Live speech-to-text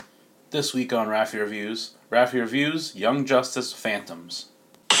This week on Raffi Reviews Young Justice Phantoms.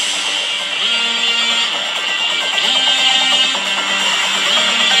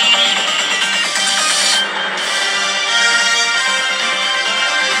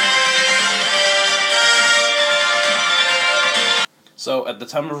 So, at the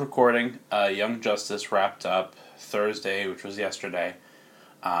time of recording, Young Justice wrapped up Thursday, which was yesterday.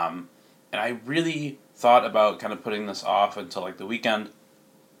 And I really thought about kind of putting this off until like the weekend.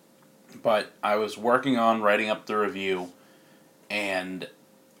 But I was working on writing up the review, and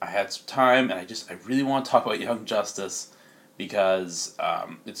I had some time, and I really want to talk about Young Justice because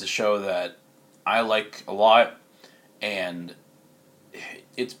it's a show that I like a lot, and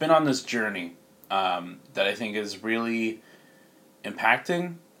it's been on this journey that I think is really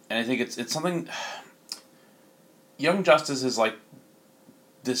impacting, and I think it's something. Young Justice is like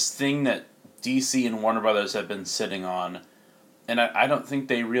this thing that DC and Warner Brothers have been sitting on. And I don't think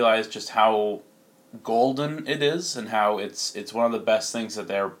they realize just how golden it is and how it's one of the best things that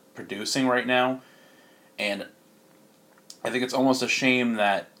they're producing right now. And I think it's almost a shame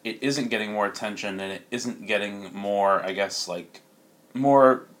that it isn't getting more attention and it isn't getting more, I guess, like,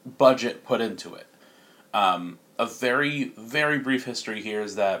 more budget put into it. A very, very brief history here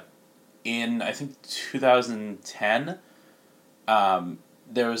is that in, I think, 2010,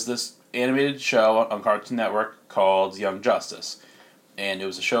 there was this animated show on Cartoon Network called Young Justice. And it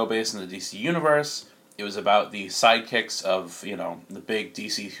was a show based in the DC universe. It was about the sidekicks of, the big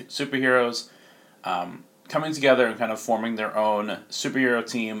DC superheroes coming together and kind of forming their own superhero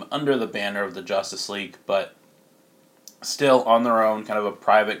team under the banner of the Justice League, but still on their own, kind of a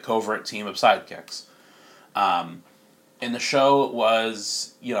private, covert team of sidekicks. And the show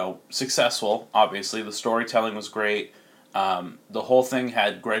was, successful, obviously. The storytelling was great. The whole thing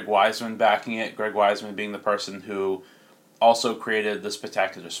had Greg Weisman backing it, Greg Weisman being the person who also created the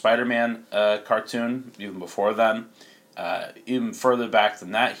Spectacular Spider-Man cartoon, even before then. Even further back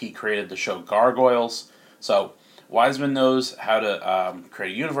than that, he created the show Gargoyles. So, Weisman knows how to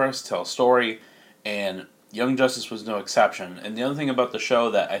create a universe, tell a story, and Young Justice was no exception. And the other thing about the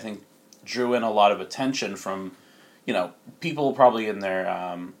show that I think drew in a lot of attention from, people probably in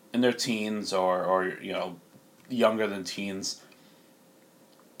their teens or younger than teens.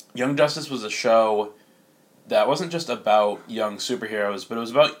 Young Justice was a show that wasn't just about young superheroes, but it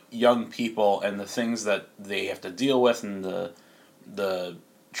was about young people and the things that they have to deal with and the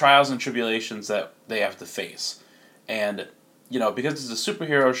trials and tribulations that they have to face. And, because it's a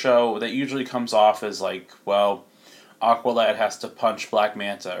superhero show, that usually comes off as like, well, Aqualad has to punch Black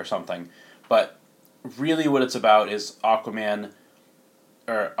Manta or something. But really what it's about is Aquaman,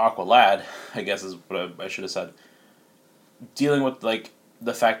 or Aqualad, I guess is what I should have said, dealing with, like,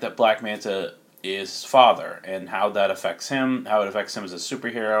 the fact that Black Manta is his father, and how that affects him, how it affects him as a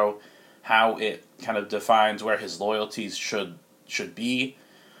superhero, how it kind of defines where his loyalties should be.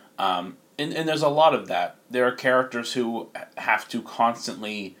 And there's a lot of that. There are characters who have to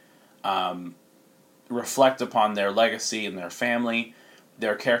constantly reflect upon their legacy and their family.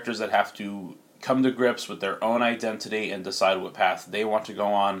 There are characters that have to come to grips with their own identity and decide what path they want to go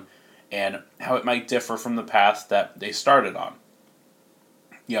on, and how it might differ from the path that they started on.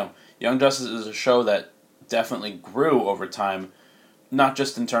 Young Justice is a show that definitely grew over time, not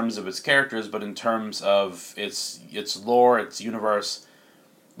just in terms of its characters, but in terms of its lore, its universe,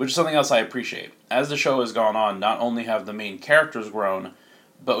 which is something else I appreciate. As the show has gone on, not only have the main characters grown,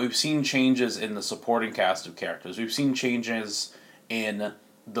 but we've seen changes in the supporting cast of characters. We've seen changes in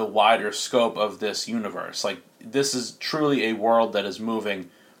the wider scope of this universe. Like, this is truly a world that is moving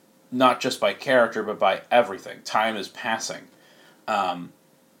not just by character, but by everything. Time is passing.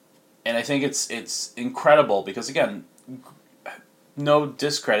 And I think it's incredible because, again, no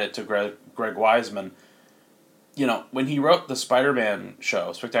discredit to Greg Weisman. When he wrote the Spider-Man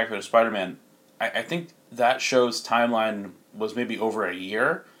show, Spectacular Spider-Man, I think that show's timeline was maybe over a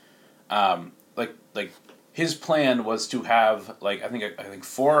year. Like his plan was to have, like, I think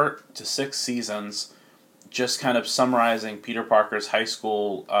 4 to 6 seasons, just kind of summarizing Peter Parker's high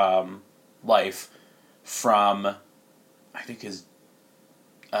school life from, I think, his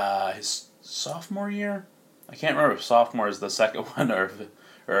sophomore year. I can't remember if sophomore is the second one or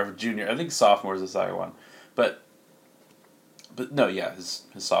if junior. I think sophomore is the second one, but no, yeah, his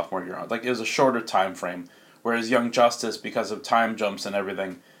sophomore year on. Like, it was a shorter time frame, whereas Young Justice, because of time jumps and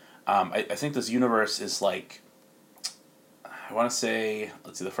everything, I think this universe is like, I want to say,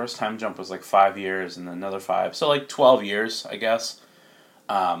 let's see, the first time jump was like 5 years and then another 5, so like 12 years, I guess.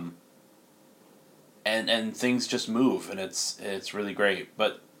 And things just move, and it's really great.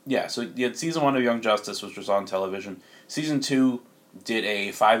 But yeah, so you had season 1 of Young Justice, which was on television. Season 2 did a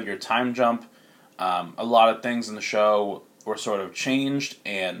 5-year time jump. A lot of things in the show were sort of changed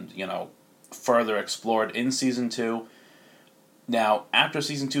and, further explored in Season 2. Now, after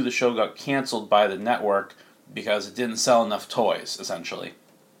Season 2, the show got canceled by the network because it didn't sell enough toys, essentially.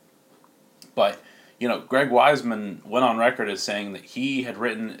 But, Greg Weisman went on record as saying that he had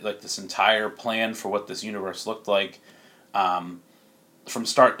written, this entire plan for what this universe looked like, from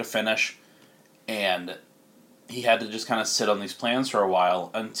start to finish, and he had to just kind of sit on these plans for a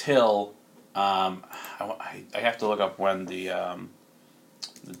while until, I have to look up when the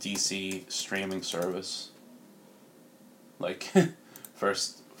DC streaming service,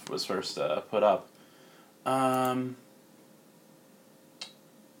 first put up.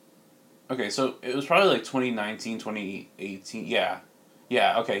 Okay, so it was probably 2019, 2018. Yeah,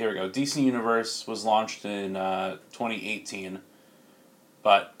 okay, here we go. DC Universe was launched in 2018,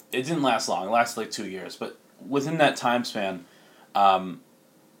 but it didn't last long. It lasted 2 years. But within that time span,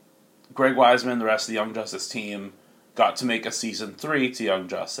 Greg Weisman, the rest of the Young Justice team, got to make a Season 3 to Young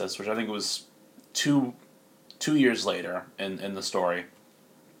Justice, which I think was two years later in the story.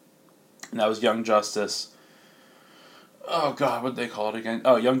 And that was Young Justice. Oh God, what did they call it again?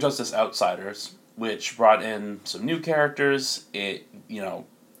 Oh, Young Justice Outsiders, which brought in some new characters. It,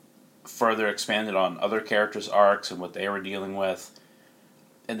 further expanded on other characters' arcs and what they were dealing with.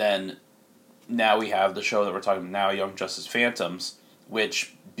 And then now we have the show that we're talking about now, Young Justice Phantoms,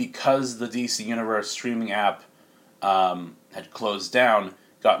 which, because the DC Universe streaming app had closed down,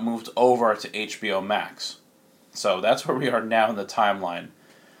 got moved over to HBO Max. So that's where we are now in the timeline.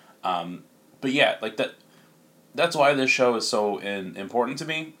 But yeah, that's why this show is so important to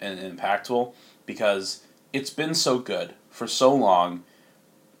me and impactful, because it's been so good for so long.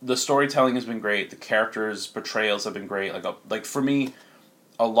 The storytelling has been great. The characters' portrayals have been great. For me,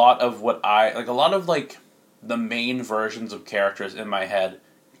 a lot of the main versions of characters in my head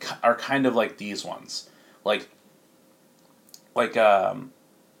are kind of like these ones.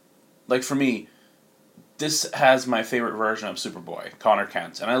 For me, this has my favorite version of Superboy, Connor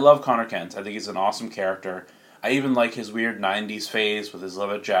Kent. And I love Connor Kent. I think he's an awesome character. I even like his weird 90s phase with his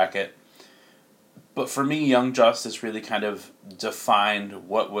leather jacket. But for me, Young Justice really kind of defined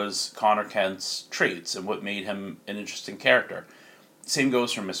what was Connor Kent's traits and what made him an interesting character. Same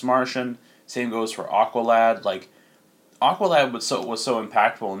goes for Miss Martian. Same goes for Aqualad. Aqualad was so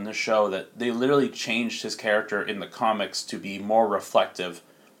impactful in this show that they literally changed his character in the comics to be more reflective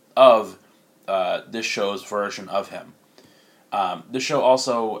of this show's version of him. This show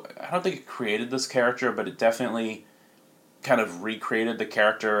also, I don't think it created this character, but it definitely kind of recreated the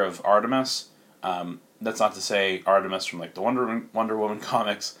character of Artemis. That's not to say Artemis from the Wonder Woman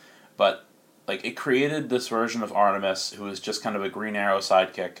comics, but it created this version of Artemis who was just kind of a Green Arrow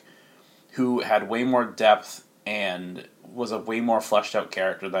sidekick, who had way more depth and was a way more fleshed out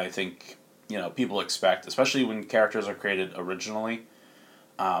character than I think people expect, especially when characters are created originally.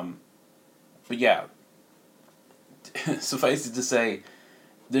 But yeah, suffice it to say,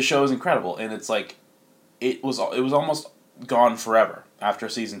 this show is incredible, and it's it was almost gone forever after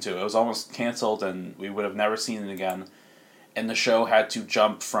Season 2. It was almost canceled, and we would have never seen it again. And the show had to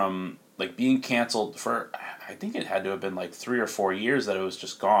jump from being canceled for, I think it had to have been 3 or 4 years that it was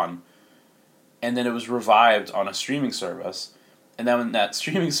just gone, and then it was revived on a streaming service. And then when that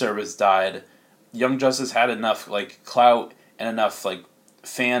streaming service died, Young Justice had enough clout and enough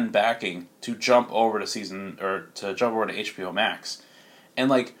fan backing to jump over to HBO Max.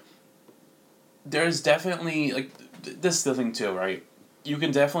 And there's definitely this is the thing too, right? You can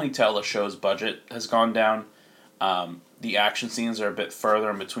definitely tell the show's budget has gone down. The action scenes are a bit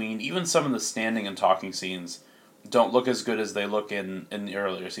further in between. Even some of the standing and talking scenes don't look as good as they look in the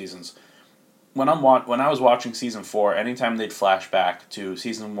earlier seasons. When I was watching Season 4, anytime they'd flash back to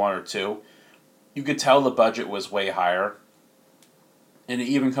Season 1 or 2, you could tell the budget was way higher. And it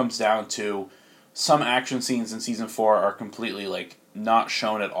even comes down to some action scenes in Season 4 are completely not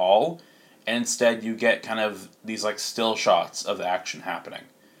shown at all, and instead you get kind of these still shots of action happening.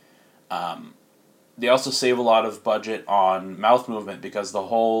 They also save a lot of budget on mouth movement because the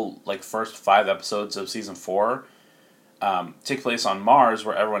whole first 5 episodes of Season 4 take place on Mars,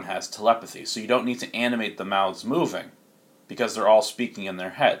 where everyone has telepathy, so you don't need to animate the mouths moving because they're all speaking in their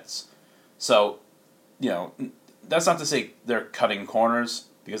heads. So, that's not to say they're cutting corners,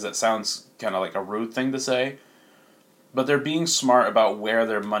 because that sounds kind of like a rude thing to say, but they're being smart about where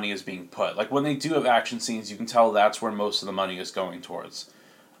their money is being put. When they do have action scenes, you can tell that's where most of the money is going towards.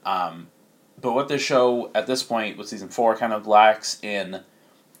 But what this show, at this point, with Season 4, kind of lacks in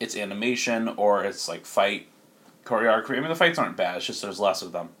its animation or its fight choreography. I mean, the fights aren't bad, it's just there's less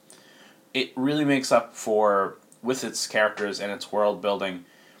of them. It really makes up for with its characters and its world building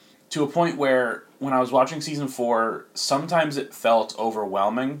to a point where when I was watching season 4, sometimes it felt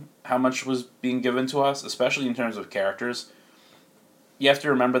overwhelming how much was being given to us, especially in terms of characters. You have to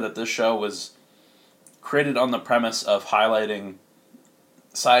remember that this show was created on the premise of highlighting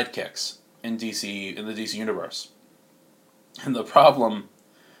sidekicks in the DC universe. And the problem,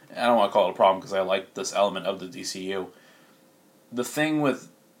 I don't want to call it a problem because I like this element of the DCU. The thing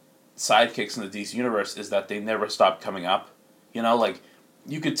with sidekicks in the DC universe is that they never stop coming up. You know, like,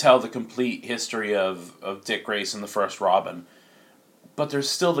 you could tell the complete history of Dick Grayson, the first Robin, but there's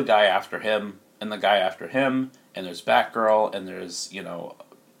still the guy after him, and the guy after him, and there's Batgirl, and there's, you know,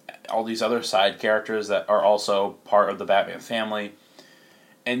 all these other side characters that are also part of the Batman family.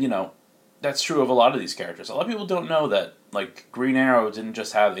 And, you know, that's true of a lot of these characters. A lot of people don't know that, like, Green Arrow didn't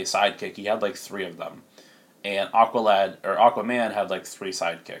just have a sidekick, he had, like, 3 of them. And Aquaman had, like, 3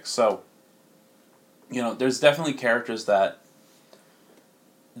 sidekicks. So, you know, there's definitely characters that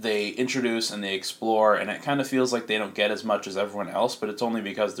they introduce and they explore, and it kind of feels like they don't get as much as everyone else, but it's only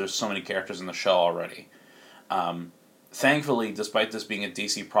because there's so many characters in the show already. Thankfully, despite this being a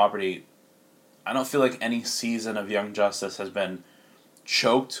DC property, I don't feel like any season of Young Justice has been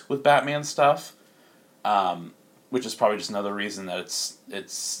choked with Batman stuff, which is probably just another reason that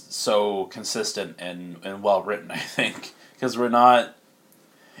it's so consistent and well written, I think, because we're not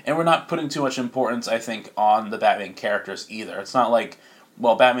putting too much importance, I think, on the Batman characters either. It's not like,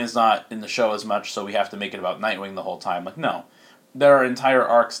 well, Batman's not in the show as much, so we have to make it about Nightwing the whole time. Like, no. There are entire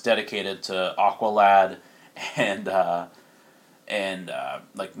arcs dedicated to Aqualad and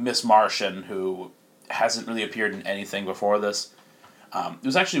like Miss Martian, who hasn't really appeared in anything before this. It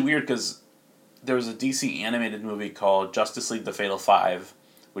was actually weird because there was a DC animated movie called Justice League The Fatal Five,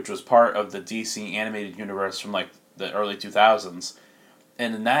 which was part of the DC animated universe from like the early 2000s.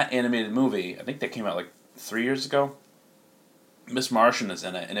 And in that animated movie, I think that came out like 3 years ago, Miss Martian is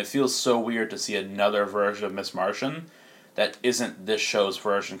in it, and it feels so weird to see another version of Miss Martian that isn't this show's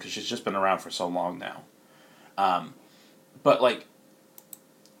version, because she's just been around for so long now. But, like,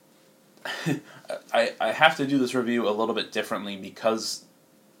 I have to do this review a little bit differently because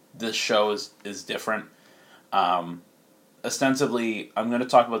this show is different. Ostensibly, I'm going to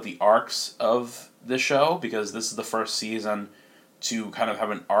talk about the arcs of this show, because this is the first season to kind of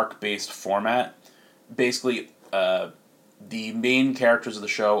have an arc-based format. Basically, the main characters of the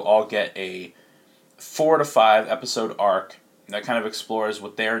show all get a 4 to 5 episode arc that kind of explores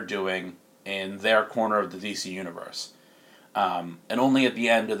what they're doing in their corner of the DC universe. And only at the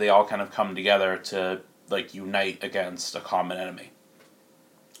end do they all kind of come together to, like, unite against a common enemy.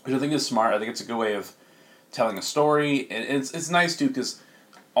 Which I think is smart. I think it's a good way of telling a story. And it's nice, too, because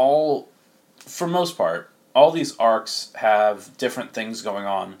for most part, all these arcs have different things going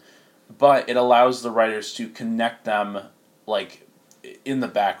on, but it allows the writers to connect them, like, in the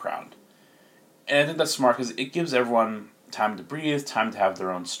background. And I think that's smart because it gives everyone time to breathe, time to have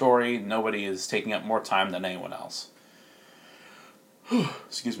their own story. Nobody is taking up more time than anyone else.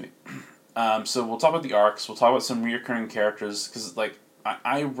 Excuse me. So we'll talk about the arcs. We'll talk about some reoccurring characters, because, like,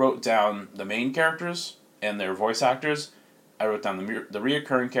 I wrote down the main characters and their voice actors. I wrote down the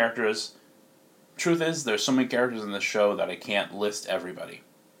reoccurring characters. Truth is, there's so many characters in this show that I can't list everybody.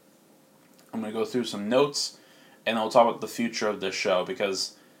 I'm going to go through some notes, and then we'll talk about the future of this show,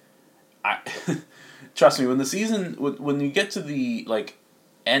 because trust me, when you get to the, like,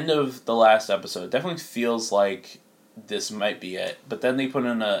 end of the last episode, it definitely feels like this might be it. But then they put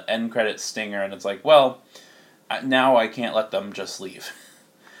in an end credit stinger, and it's like, well, now I can't let them just leave.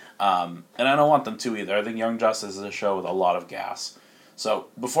 And I don't want them to either. I think Young Justice is a show with a lot of gas. So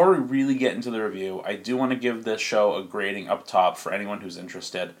before we really get into the review, I do want to give this show a grading up top for anyone who's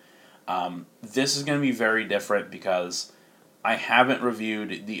interested. This is going to be very different because I haven't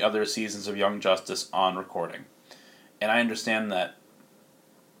reviewed the other seasons of Young Justice on recording. And I understand that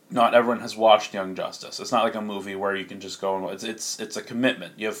not everyone has watched Young Justice. It's not like a movie where you can just go and... It's a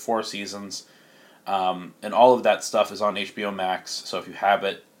commitment. You have 4 seasons, and all of that stuff is on HBO Max, so if you have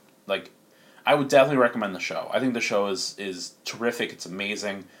it, like, I would definitely recommend the show. I think the show is terrific. It's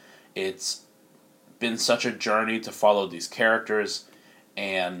amazing. It's been such a journey to follow these characters,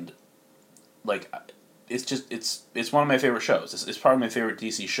 and, like, it's one of my favorite shows. It's probably my favorite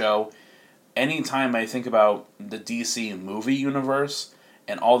DC show. Anytime I think about the DC movie universe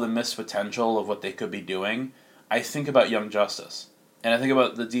and all the missed potential of what they could be doing, I think about Young Justice. And I think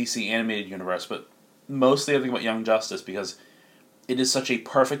about the DC animated universe, but mostly I think about Young Justice because it is such a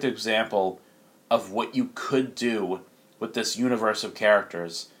perfect example of what you could do with this universe of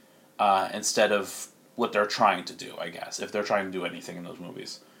characters instead of what they're trying to do, I guess, if they're trying to do anything in those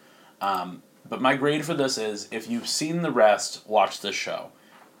movies. But my grade for this is, if you've seen the rest, watch this show.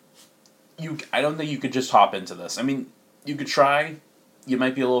 I don't think you could just hop into this. I mean, you could try. You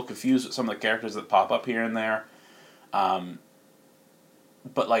might be a little confused with some of the characters that pop up here and there.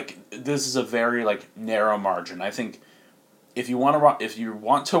 But like, this is a very like narrow margin. I think if you want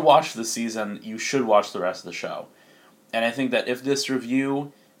to watch the season, you should watch the rest of the show. And I think that if this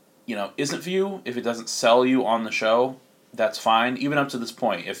review, isn't for you, if it doesn't sell you on the show, that's fine. Even up to this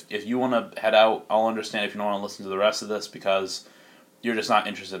point, if you want to head out, I'll understand if you don't want to listen to the rest of this because you're just not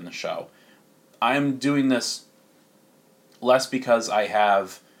interested in the show. I'm doing this less because I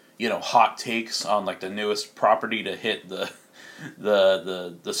have, hot takes on like the newest property to hit the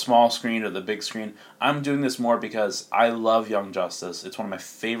small screen or the big screen. I'm doing this more because I love Young Justice. It's one of my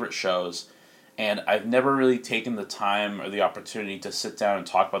favorite shows, and I've never really taken the time or the opportunity to sit down and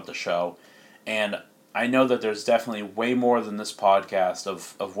talk about the show. And I know that there's definitely way more than this podcast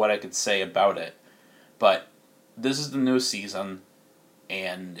of what I could say about it. But this is the new season,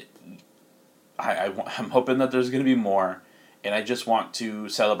 and I'm hoping that there's going to be more, and I just want to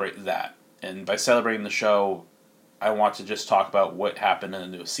celebrate that. And by celebrating the show, I want to just talk about what happened in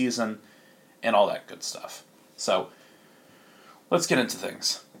the new season and all that good stuff. So, let's get into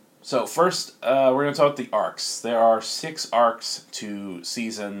things. So first, we're going to talk about the arcs. There are 6 arcs to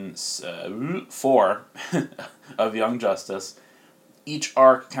season 4 of Young Justice. Each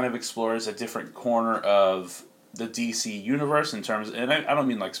arc kind of explores a different corner of the DC universe in terms, and I don't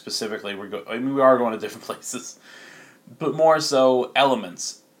mean like specifically we are going to different places, but more so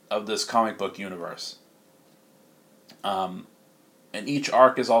elements of this comic book universe. And each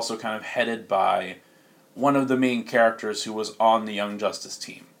arc is also kind of headed by one of the main characters who was on the Young Justice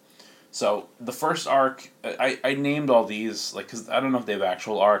team. So the first arc, I named all these, like, because I don't know if they have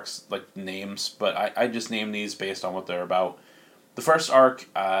actual arcs, like names, but I just named these based on what they're about. The first arc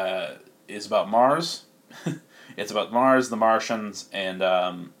is about Mars. It's about Mars, the Martians, and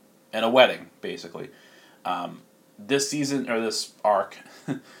a wedding, basically. This season, or this arc,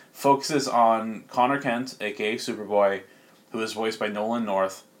 focuses on Connor Kent, aka Superboy, who is voiced by Nolan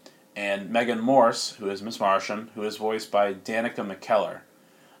North, and Megan Morse, who is Miss Martian, who is voiced by Danica McKellar.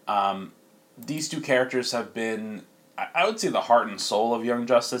 These two characters have been, I would say, the heart and soul of Young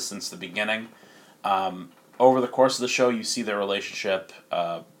Justice since the beginning. Over the course of the show, you see their relationship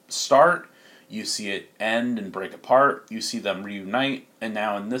start, you see it end and break apart, you see them reunite, and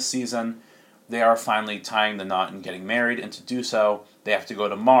now in this season, they are finally tying the knot and getting married, and to do so, they have to go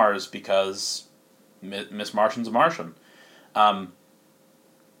to Mars because Miss Martian's a Martian.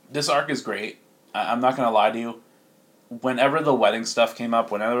 This arc is great. I'm not going to lie to you. Whenever the wedding stuff came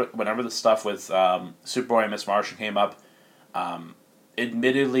up, whenever the stuff with Superboy and Miss Martian came up,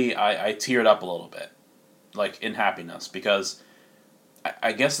 admittedly, I teared up a little bit, like in happiness, because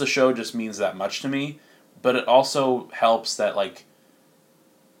I guess the show just means that much to me, but it also helps that, like,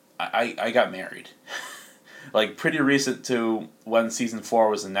 I got married. Like, pretty recent to when season 4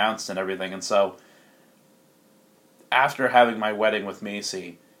 was announced and everything, and so after having my wedding with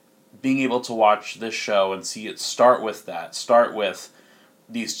Macy, being able to watch this show and see it start with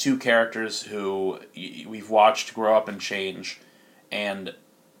these two characters who we've watched grow up and change, and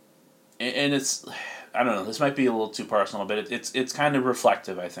it's, I don't know, this might be a little too personal, but it's kind of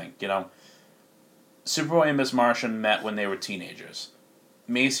reflective, I think, Superboy and Miss Martian met when they were teenagers.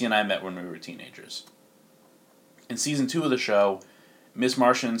 Macy and I met when we were teenagers. In season 2 of the show, Miss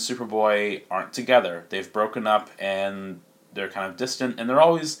Martian and Superboy aren't together. They've broken up and they're kind of distant, and they're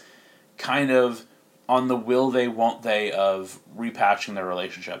always kind of on the will they, won't they of repatching their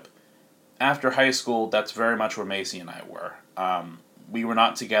relationship. After high school, that's very much where Macy and I were. We were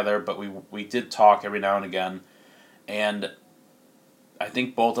not together, but we did talk every now and again, and I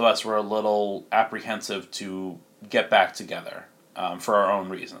think both of us were a little apprehensive to get back together for our own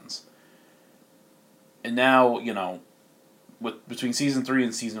reasons. And now, between season 3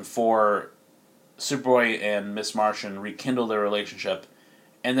 and season 4, Superboy and Miss Martian rekindle their relationship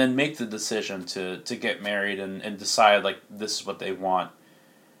and then make the decision to get married and decide, like, this is what they want.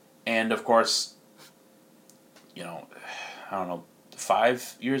 And, of course, I don't know,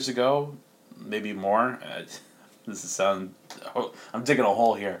 5 years ago, maybe more. I'm digging a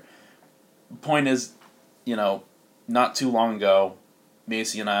hole here. Point is, not too long ago,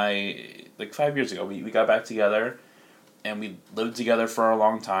 Macy and I, like 5 years ago, we got back together, and we lived together for a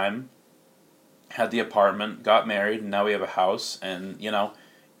long time, had the apartment, got married, and now we have a house, and,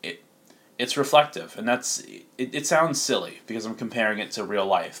 it's reflective, and it sounds silly, because I'm comparing it to real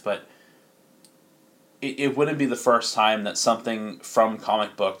life, but it wouldn't be the first time that something from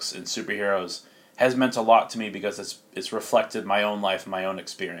comic books and superheroes has meant a lot to me, because it's reflected my own life and my own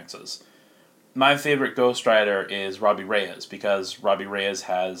experiences. my favorite Ghost Rider is Robbie Reyes, because Robbie Reyes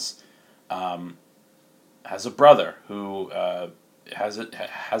has a brother who has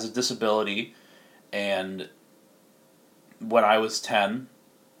a disability, and when I was 10,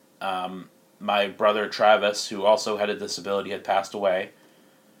 my brother Travis, who also had a disability, had passed away.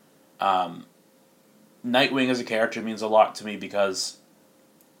 Um, Nightwing as a character means a lot to me because,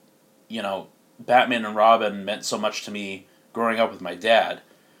 Batman and Robin meant so much to me growing up with my dad.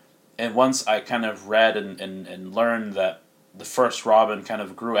 And once I kind of read and learned that the first Robin kind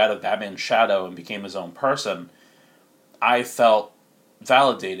of grew out of Batman's shadow and became his own person, I felt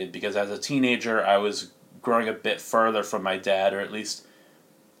validated, because as a teenager I was growing a bit further from my dad, or at least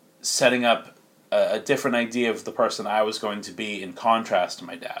setting up a different idea of the person I was going to be in contrast to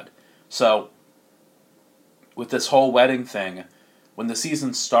my dad. So, with this whole wedding thing, when the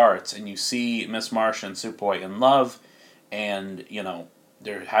season starts and you see Miss Martian and Superboy in love, and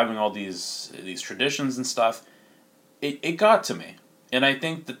they're having all these traditions and stuff, it got to me. And I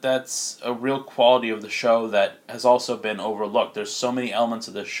think that that's a real quality of the show that has also been overlooked. There's so many elements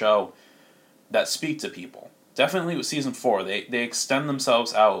of this show that speak to people. Definitely with season 4, they extend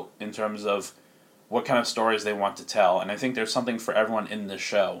themselves out in terms of what kind of stories they want to tell, and I think there's something for everyone in this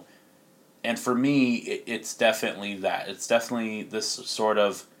show. And for me, it's definitely that. It's definitely this sort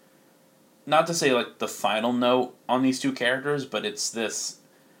of, not to say like the final note on these two characters, but it's this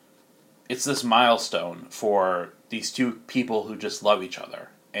milestone for these two people who just love each other.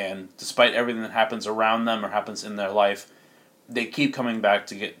 And despite everything that happens around them or happens in their life, they keep coming back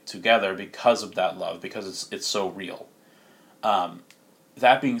to get together because of that love, because it's so real.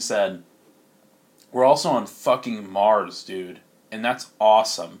 That being said, we're also on fucking Mars, dude. And that's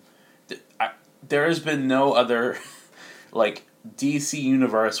awesome. There has been no other like DC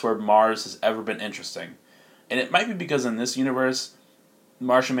universe where Mars has ever been interesting. And it might be because in this universe,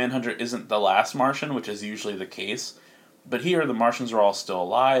 Martian Manhunter isn't the last Martian, which is usually the case. But here, the Martians are all still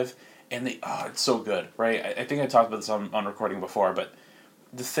alive, and it's so good, right? I think I talked about this on recording before, but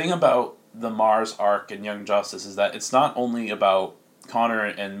the thing about the Mars arc in Young Justice is that it's not only about Connor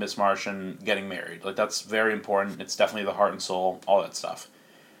and Miss Martian getting married. Like, that's very important. It's definitely the heart and soul, all that stuff.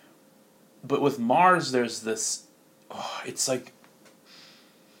 But with Mars, there's this... it's like...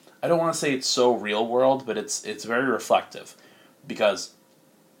 I don't want to say it's so real world, but it's very reflective. Because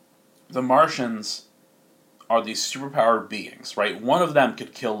the Martians are these superpowered beings, right? One of them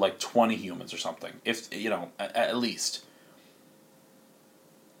could kill like 20 humans or something, if at least.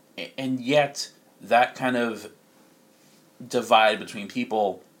 And yet, that kind of divide between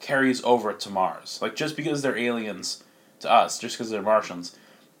people carries over to Mars. Like, just because they're aliens to us, just because they're Martians,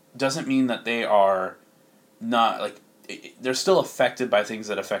 doesn't mean that they are not, like, they're still affected by things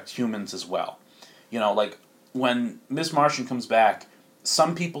that affect humans as well. Like, when Miss Martian comes back,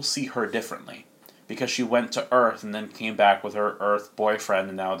 some people see her differently, because she went to Earth and then came back with her Earth boyfriend,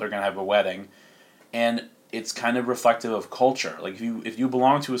 and now they're going to have a wedding. And it's kind of reflective of culture. Like, if you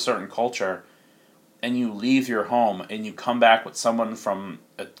belong to a certain culture, and you leave your home, and you come back with someone from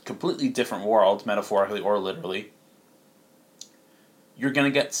a completely different world, metaphorically or literally, you're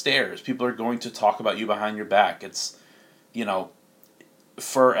going to get stares. People are going to talk about you behind your back. It's,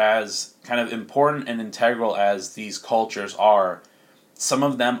 for as kind of important and integral as these cultures are, some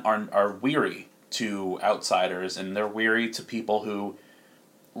of them are weary to outsiders, and they're weary to people who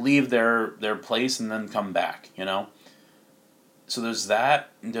leave their place and then come back, So there's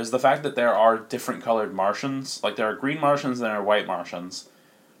that. There's the fact that there are different colored Martians. Like, there are green Martians and there are white Martians.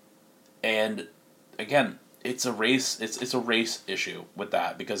 And, again, it's a race issue with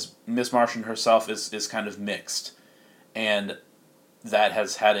that, because Miss Martian herself is kind of mixed. And that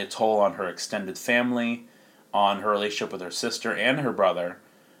has had a toll on her extended family, on her relationship with her sister and her brother.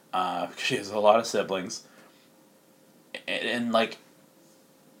 She has a lot of siblings. And like,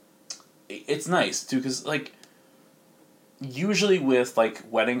 it's nice, too, because, like, usually with, like,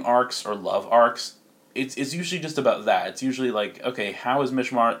 wedding arcs or love arcs, it's usually just about that. It's usually like, okay, how is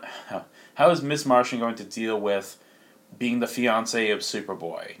Miss Martian going to deal with being the fiance of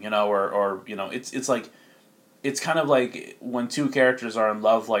Superboy? Or it's like, it's kind of like when two characters are in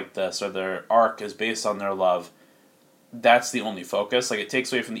love like this, or their arc is based on their love, that's the only focus. Like, it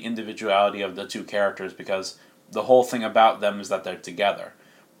takes away from the individuality of the two characters, because the whole thing about them is that they're together.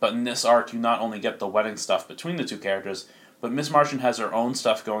 But in this arc, you not only get the wedding stuff between the two characters, but Miss Martian has her own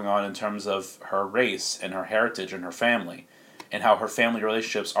stuff going on in terms of her race and her heritage and her family, and how her family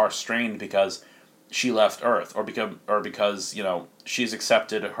relationships are strained because she left Earth, or because she's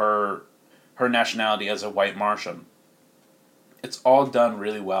accepted her nationality as a white Martian. It's all done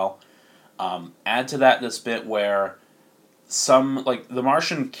really well. Add to that this bit where some, like, the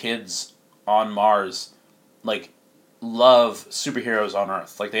Martian kids on Mars, like, love superheroes on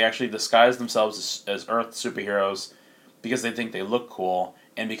Earth. Like, they actually disguise themselves as Earth superheroes because they think they look cool,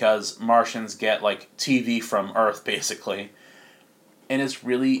 and because Martians get, like, TV from Earth, basically. And it's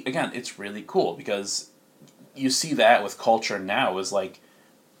really, again, it's really cool, because you see that with culture now, is like,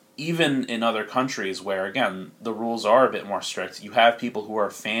 even in other countries where, again, the rules are a bit more strict, you have people who are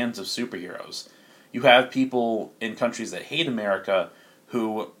fans of superheroes. You have people in countries that hate America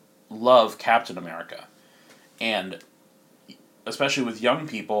who love Captain America. And especially with young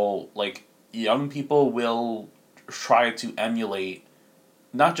people, like, young people will try to emulate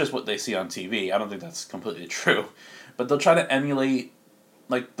not just what they see on TV. I don't think that's completely true, but they'll try to emulate,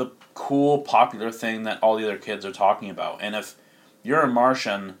 like, the cool, popular thing that all the other kids are talking about. And if you're a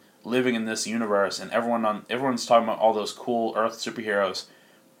Martian living in this universe and everyone's talking about all those cool Earth superheroes,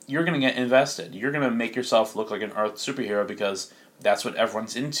 you're gonna get invested. You're gonna make yourself look like an Earth superhero because that's what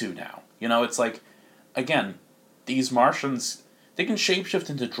everyone's into now. You know, it's like, again, these Martians, they can shapeshift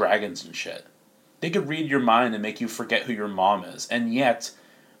into dragons and shit. They could read your mind and make you forget who your mom is, and yet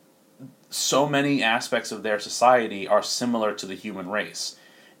so many aspects of their society are similar to the human race.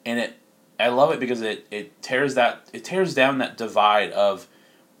 And I love it because it tears down that divide of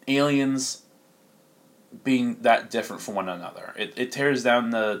aliens being that different from one another. It tears down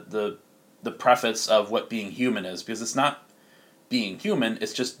the preface of what being human is, because it's not being human,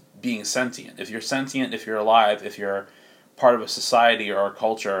 it's just being sentient. If you're sentient, if you're alive, if you're part of a society or a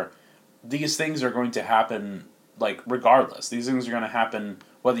culture, these things are going to happen, like, regardless. These things are going to happen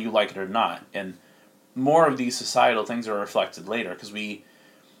whether you like it or not. And more of these societal things are reflected later, because we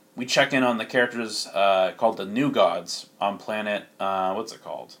check in on the characters called the New Gods on planet, what's it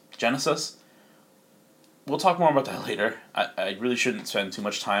called? Genesis? We'll talk more about that later. I really shouldn't spend too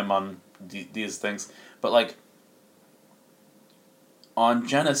much time on these things. But, like, on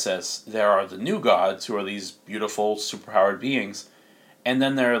Genesis, there are the New Gods, who are these beautiful, superpowered beings. And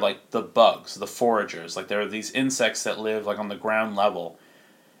then there are, like, the bugs, the foragers. Like, there are these insects that live, like, on the ground level.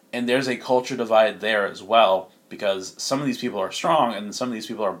 And there's a culture divide there as well, because some of these people are strong and some of these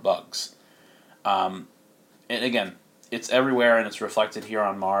people are bugs. And again, it's everywhere, and it's reflected here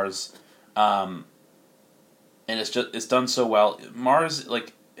on Mars. And it's done so well. Mars,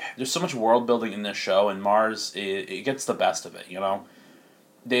 like, there's so much world building in this show, and Mars, it gets the best of it, you know?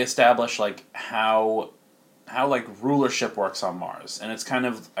 They establish, like, how like, rulership works on Mars. And it's kind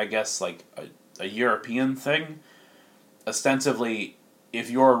of, I guess, like, a European thing. Ostensibly, if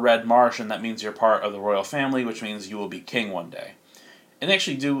you're a red Martian, that means you're part of the royal family, which means you will be king one day. And they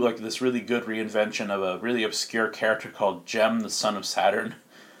actually do, like, this really good reinvention of a really obscure character called Gem, the son of Saturn.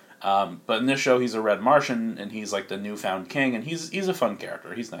 But in this show, he's a red Martian, and he's, like, the newfound king, and he's a fun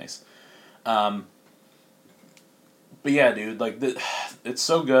character. He's nice. But yeah, dude, like, it's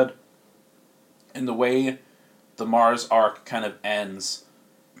so good. And the way the Mars arc kind of ends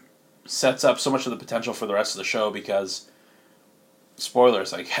sets up so much of the potential for the rest of the show, because,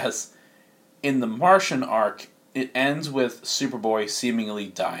 spoilers, I guess, in the Martian arc, it ends with Superboy seemingly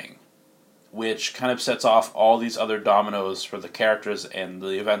dying, which kind of sets off all these other dominoes for the characters and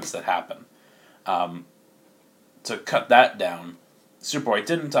the events that happen. To cut that down, Superboy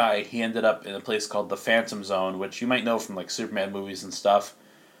didn't die. He ended up in a place called the Phantom Zone, which you might know from, like, Superman movies and stuff.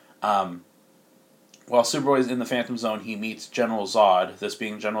 While Superboy's in the Phantom Zone, he meets General Zod, this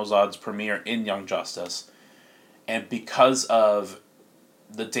being General Zod's premiere in Young Justice. And because of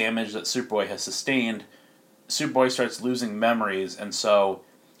the damage that Superboy has sustained, Superboy starts losing memories, and so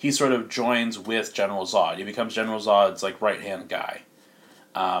he sort of joins with General Zod. He becomes General Zod's, like, right-hand guy.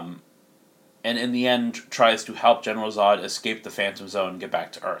 And in the end, tries to help General Zod escape the Phantom Zone and get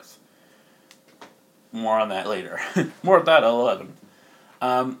back to Earth. More on that later. More of that at 11.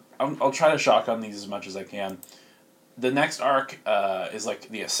 I'll try to shotgun these as much as I can. The next arc is, like,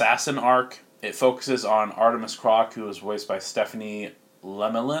 the Assassin arc. It focuses on Artemis Croc, who is voiced by Stephanie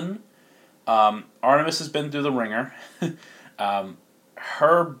Lemelin. Artemis has been through the ringer.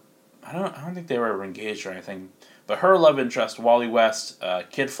 Her, I don't think they were engaged or anything, but her love interest, Wally West,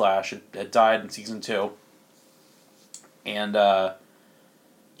 Kid Flash, had died in season 2. And,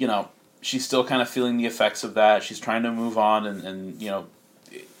 you know, she's still kind of feeling the effects of that. She's trying to move on, and you know,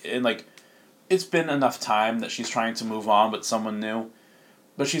 and, like, it's been enough time that she's trying to move on with someone new.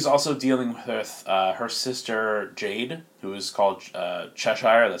 But she's also dealing with her sister, Jade, who is called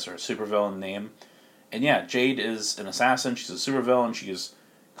Cheshire. That's her supervillain name. And yeah, Jade is an assassin. She's a supervillain. She is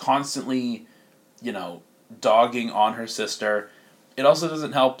constantly, you know, dogging on her sister. It also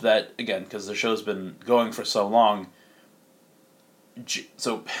doesn't help that, again, because the show's been going for so long,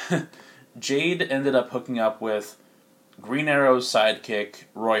 so Jade ended up hooking up with Green Arrow's sidekick,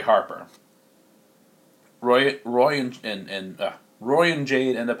 Roy Harper. Roy and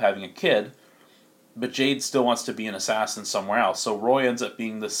Jade end up having a kid, but Jade still wants to be an assassin somewhere else. So Roy ends up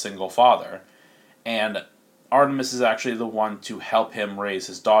being the single father, and Artemis is actually the one to help him raise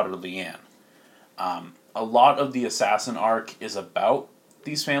his daughter Leanne. A lot of the assassin arc is about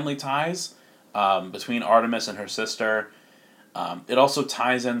these family ties between Artemis and her sister. It also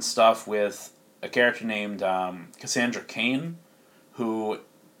ties in stuff with a character named Cassandra Cain, who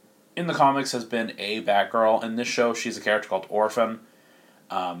in the comics has been a Batgirl. In this show, she's a character called Orphan.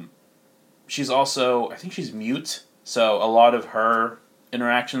 She's also, I think she's mute, so a lot of her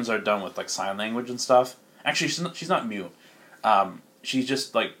interactions are done with like sign language and stuff. Actually, she's not mute. She's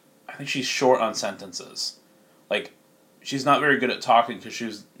just like, I think she's short on sentences. Like, she's not very good at talking because she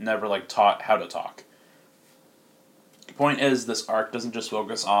was never like taught how to talk. Point is, this arc doesn't just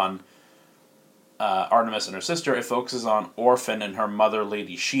focus on Artemis and her sister. It focuses on Orphan and her mother,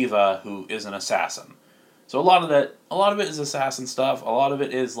 Lady Shiva, who is an assassin. So a lot of it is assassin stuff. A lot of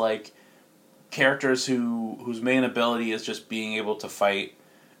it is like characters whose main ability is just being able to fight.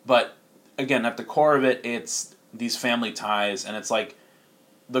 But again, at the core of it, it's these family ties, and it's like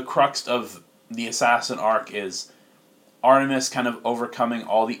the crux of the assassin arc is Artemis kind of overcoming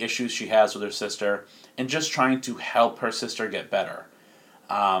all the issues she has with her sister and just trying to help her sister get better.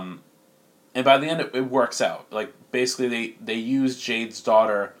 And by the end, it works out. Like, basically, they use Jade's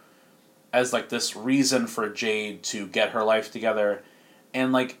daughter as, like, this reason for Jade to get her life together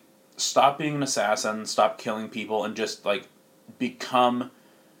and, like, stop being an assassin, stop killing people, and just, like, become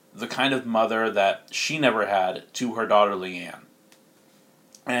the kind of mother that she never had to her daughter Leanne.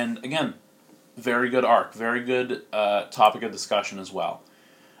 And, again, very good arc. Very good topic of discussion as well.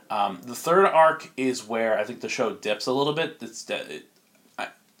 The third arc is where I think the show dips a little bit.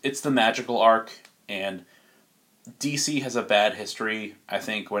 It's the magical arc, and DC has a bad history, I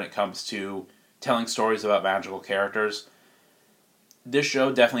think, when it comes to telling stories about magical characters. This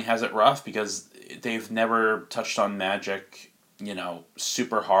show definitely has it rough because they've never touched on magic,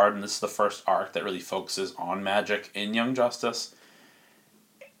 super hard, and this is the first arc that really focuses on magic in Young Justice.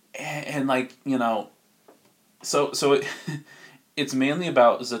 And so it's mainly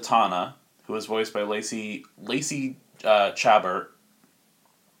about Zatanna, who is voiced by Lacey Chabert,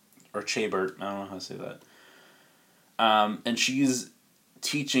 or Chabert, I don't know how to say that. And she's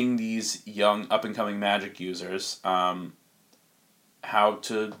teaching these young up-and-coming magic users how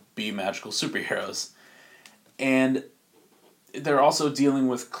to be magical superheroes. And they're also dealing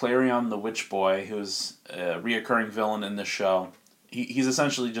with Clarion the Witch Boy, who's a reoccurring villain in this show. He's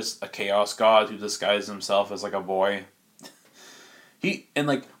essentially just a chaos god who disguises himself as like a boy.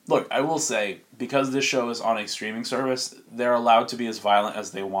 Look, I will say, because this show is on a streaming service, they're allowed to be as violent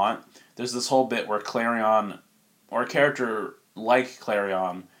as they want. There's this whole bit where Clarion, or a character like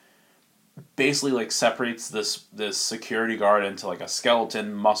Clarion, basically like separates this security guard into like a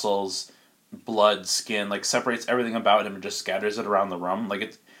skeleton, muscles, blood, skin, like separates everything about him and just scatters it around the room.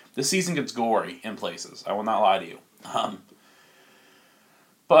 Like, this season gets gory in places. I will not lie to you.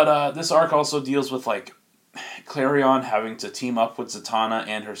 But this arc also deals with like Clarion having to team up with Zatanna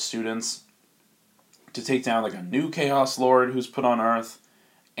and her students to take down like a new Chaos Lord who's put on Earth,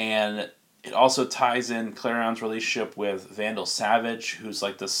 and it also ties in Clarion's relationship with Vandal Savage, who's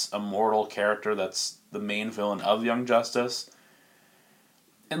like this immortal character that's the main villain of Young Justice.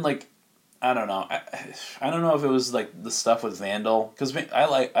 And like, I don't know. I don't know if it was like the stuff with Vandal, because I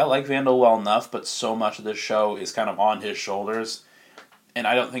like Vandal well enough, but so much of this show is kind of on his shoulders, and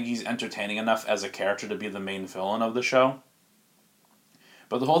I don't think he's entertaining enough as a character to be the main villain of the show.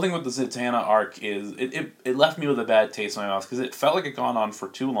 But the whole thing with the Zatanna arc is, it left me with a bad taste in my mouth, because it felt like it gone on for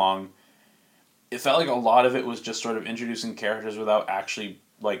too long. It felt like a lot of it was just sort of introducing characters without actually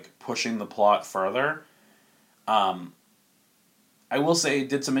like pushing the plot further. I will say it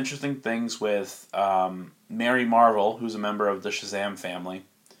did some interesting things with Mary Marvel, who's a member of the Shazam family.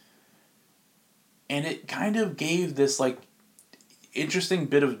 And it kind of gave this like interesting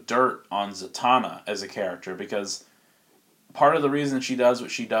bit of dirt on Zatanna as a character, because part of the reason she does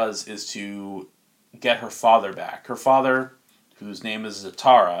what she does is to get her father back. Her father, whose name is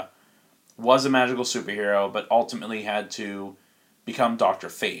Zatara, was a magical superhero, but ultimately had to become Dr.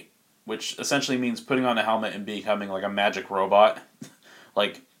 Fate, which essentially means putting on a helmet and becoming like a magic robot.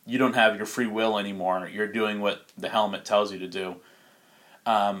 Like, you don't have your free will anymore. You're doing what the helmet tells you to do.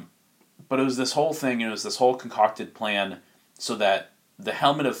 But it was this whole thing, it was this whole concocted plan so that the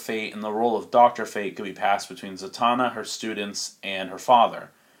helmet of fate and the role of Dr. Fate could be passed between Zatanna, her students, and her father.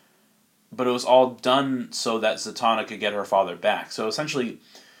 But it was all done so that Zatanna could get her father back. So essentially,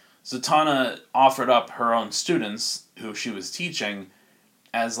 Zatanna offered up her own students, who she was teaching,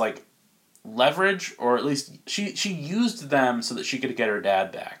 as like leverage, or at least she used them so that she could get her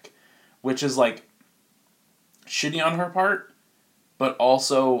dad back, which is like shitty on her part, but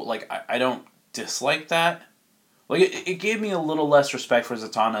also like I don't dislike that. Like it gave me a little less respect for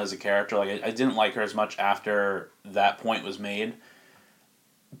Zatanna as a character. Like I didn't like her as much after that point was made,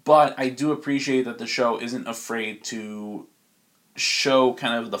 but I do appreciate that the show isn't afraid to show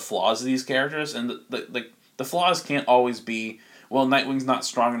kind of the flaws of these characters, and the flaws can't always be, well, Nightwing's not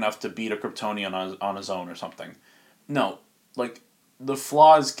strong enough to beat a Kryptonian on his own or something. No, like the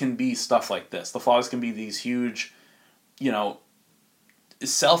flaws can be stuff like this. The flaws can be these huge, you know,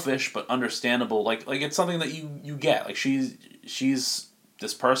 selfish but understandable. Like it's something that you get. Like she's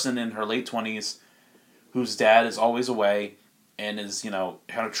this person in her late 20s whose dad is always away and is, you know,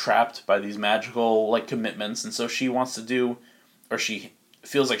 kind of trapped by these magical like commitments, and so she wants to do, or she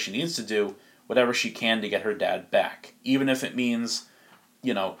feels like she needs to do whatever she can to get her dad back, even if it means,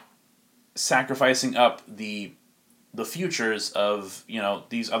 you know, sacrificing up the futures of, you know,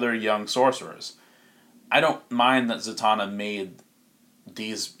 these other young sorcerers. I don't mind that Zatanna made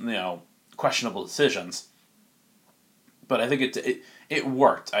these, you know, questionable decisions, but I think it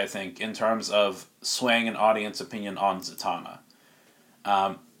worked, I think, in terms of swaying an audience opinion on Zatanna.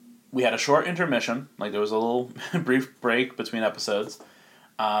 We had a short intermission, like there was a little brief break between episodes,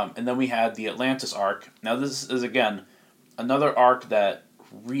 and then we had the Atlantis arc. Now this is, again, another arc that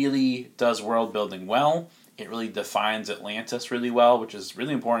really does world building well. It really defines Atlantis really well, which is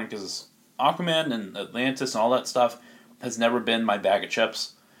really important because Aquaman and Atlantis and all that stuff has never been my bag of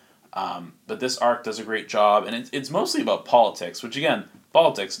chips. But this arc does a great job, and it's mostly about politics, which, again,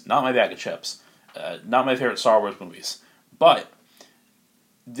 politics, not my bag of chips. Not my favorite Star Wars movies. But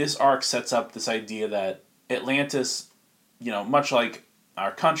this arc sets up this idea that Atlantis, you know, much like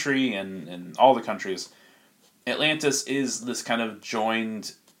our country and all the countries, Atlantis is this kind of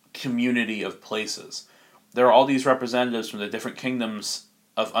joined community of places. There are all these representatives from the different kingdoms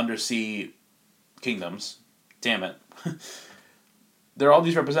of undersea kingdoms. Damn it. There are all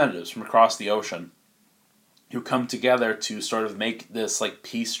these representatives from across the ocean who come together to sort of make this like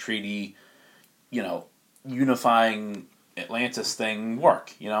peace treaty, you know, unifying Atlantis thing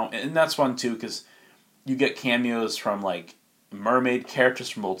work, you know? And that's fun too, because you get cameos from like mermaid characters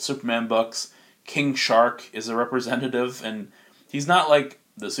from old Superman books. King Shark is a representative, and he's not like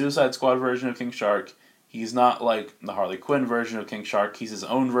the Suicide Squad version of King Shark. He's not like the Harley Quinn version of King Shark. He's his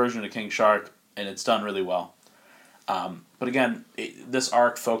own version of King Shark, and it's done really well. But again, this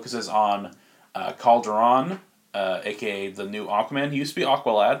arc focuses on Calderon, a.k.a. the new Aquaman. He used to be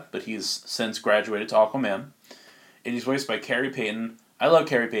Aqualad, but he's since graduated to Aquaman. And he's voiced by Carey Payton. I love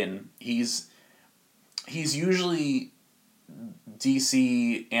Carey Payton. He's usually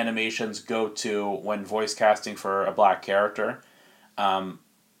DC Animation's go-to when voice casting for a black character.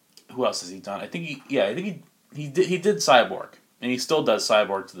 Who else has he done? I think he did Cyborg, and he still does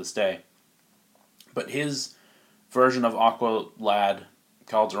Cyborg to this day. But his version of Aqualad,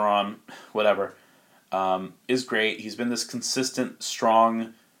 Calderon, whatever, is great. He's been this consistent,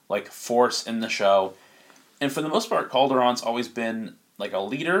 strong, like, force in the show. And for the most part, Calderon's always been like a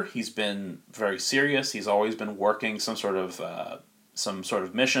leader. He's been very serious. He's always been working some sort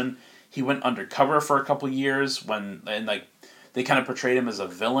of mission. He went undercover for a couple years and they kind of portrayed him as a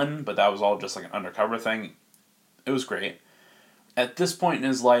villain, but that was all just like an undercover thing. It was great. At this point in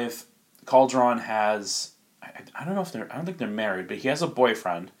his life, Calderon has, I don't think they're married, but he has a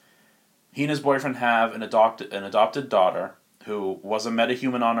boyfriend. He and his boyfriend have an adopted daughter who was a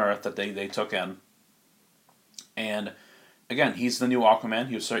metahuman on Earth that they took in. And again, he's the new Aquaman.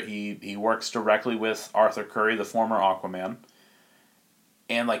 He works directly with Arthur Curry, the former Aquaman.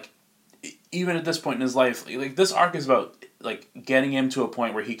 And like, even at this point in his life, like this arc is about like getting him to a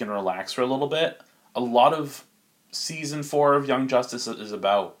point where he can relax for a little bit. A lot of season 4 of Young Justice is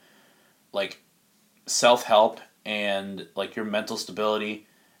about like self-help and like your mental stability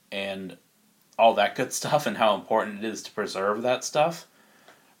and all that good stuff, and how important it is to preserve that stuff.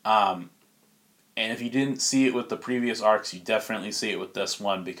 And if you didn't see it with the previous arcs, you definitely see it with this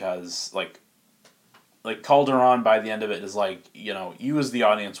one, because like Calderon by the end of it is like, you know, you as the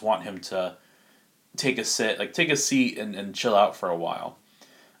audience want him to take a seat and chill out for a while,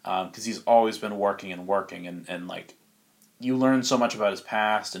 because he's always been working and like you learn so much about his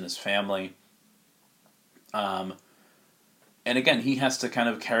past and his family. And again, he has to kind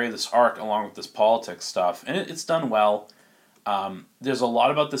of carry this arc along with this politics stuff, and it's done well. There's a lot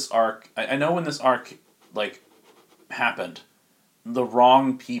about this arc. I know when this arc like happened, the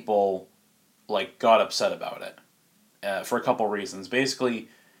wrong people like got upset about it for a couple reasons. Basically,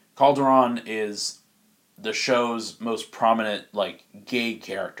 Calderon is the show's most prominent, like, gay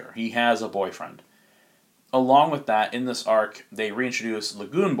character. He has a boyfriend. Along with that, in this arc, they reintroduce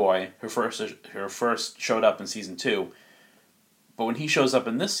Lagoon Boy, who first showed up in season 2. But when he shows up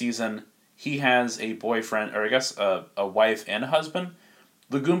in this season, he has a boyfriend, or I guess a wife and a husband.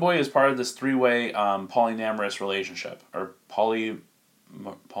 Lagoon Boy is part of this three-way polyamorous relationship, or polyamorous.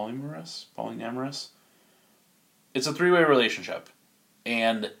 It's a three-way relationship,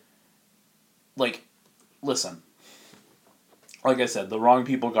 and like, listen. Like I said, the wrong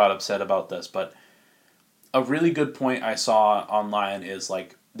people got upset about this, but a really good point I saw online is,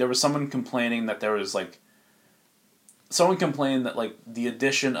 like, there was someone complaining that the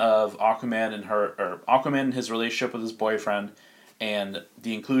addition of Aquaman and his relationship with his boyfriend, and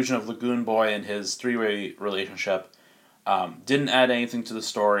the inclusion of Lagoon Boy and his three-way relationship didn't add anything to the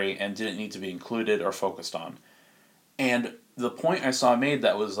story and didn't need to be included or focused on. And the point I saw made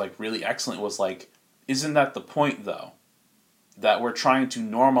that was, like, really excellent was, like, isn't that the point, though? That we're trying to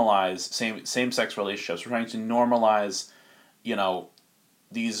normalize same-sex relationships. We're trying to normalize,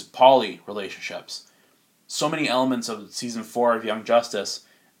 these poly relationships. So many elements of season 4 of Young Justice,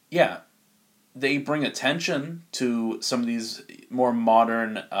 yeah, they bring attention to some of these more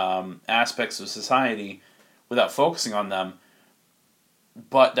modern aspects of society without focusing on them.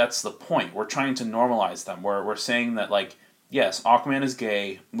 But that's the point. We're trying to normalize them. We're saying that, like, yes, Aquaman is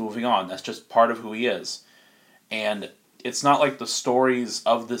gay, moving on. That's just part of who he is. And it's not like the stories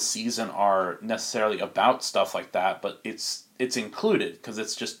of this season are necessarily about stuff like that, but it's included because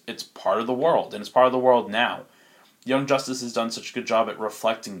it's part of the world, and it's part of the world now. Young Justice has done such a good job at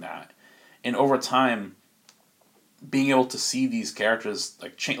reflecting that. And over time, being able to see these characters,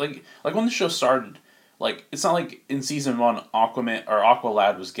 like, change, like when the show started, like, it's not like in season 1 Aquaman or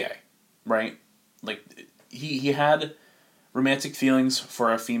Aqualad was gay, right? Like, he had romantic feelings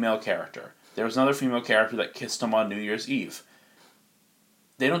for a female character. There was another female character that kissed him on New Year's Eve.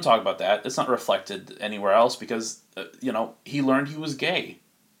 They don't talk about that. It's not reflected anywhere else because, he learned he was gay,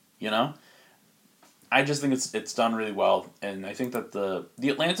 I just think it's done really well, and I think that the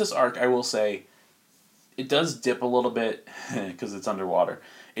Atlantis arc, I will say, it does dip a little bit because it's underwater.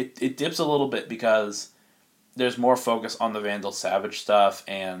 It dips a little bit because there's more focus on the Vandal Savage stuff,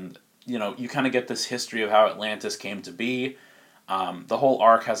 and, you kind of get this history of how Atlantis came to be. The whole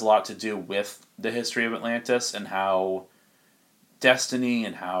arc has a lot to do with the history of Atlantis and how destiny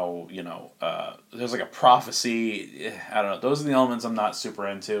and how, there's like a prophecy. I don't know. Those are the elements I'm not super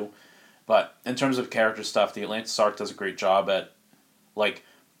into. But in terms of character stuff, the Atlantis arc does a great job at, like,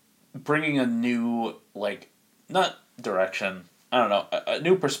 bringing a new, like, not direction, I don't know, a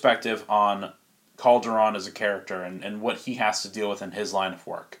new perspective on Calderon as a character and what he has to deal with in his line of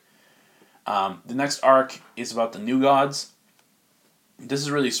work. The next arc is about the New Gods. This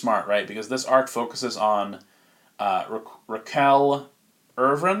is really smart, right? Because this arc focuses on Raquel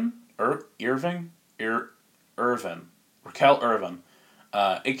Irvin, Raquel Irvin,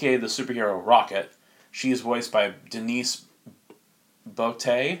 aka the superhero Rocket. She is voiced by Denise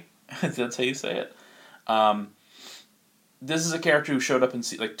Botte. That's how you say it. This is a character who showed up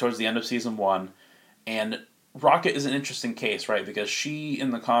towards the end of season 1, and Rocket is an interesting case, right? Because she in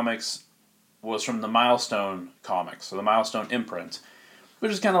the comics was from the Milestone comics, so the Milestone imprint,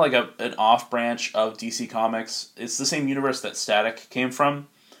 which is kind of like an off branch of DC Comics. It's the same universe that Static came from.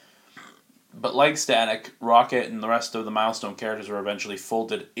 But like Static, Rocket and the rest of the Milestone characters were eventually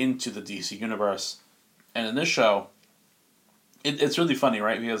folded into the DC universe. And in this show, it's really funny,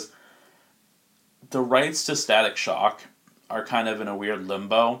 right? Because the rights to Static Shock are kind of in a weird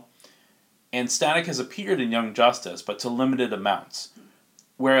limbo. And Static has appeared in Young Justice, but to limited amounts.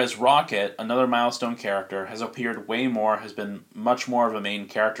 Whereas Rocket, another Milestone character, has appeared way more, has been much more of a main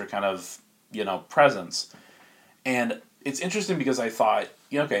character kind of, presence. And it's interesting because I thought,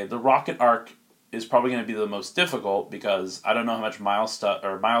 the Rocket arc is probably going to be the most difficult because I don't know how much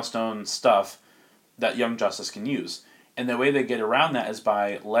Milestone stuff that Young Justice can use. And the way they get around that is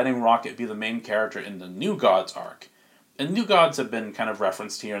by letting Rocket be the main character in the New Gods arc. And New Gods have been kind of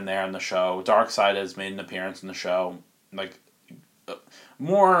referenced here and there in the show. Darkseid has made an appearance in the show. Like,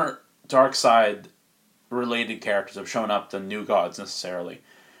 more Darkseid-related characters have shown up than New Gods, necessarily.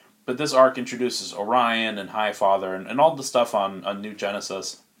 But this arc introduces Orion and Highfather and all the stuff on New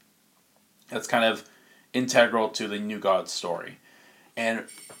Genesis that's kind of integral to the New Gods story. And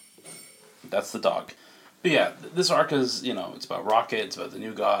that's the dog. But yeah, this arc is, it's about Rocket, it's about the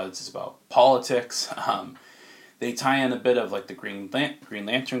New Gods, it's about politics. They tie in a bit of, like, the Green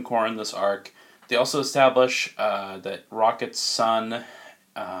Lantern Corps in this arc. They also establish that Rocket's son,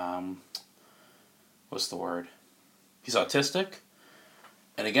 what's the word? He's autistic.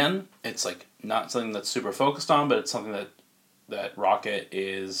 And again, it's like not something that's super focused on, but it's something that Rocket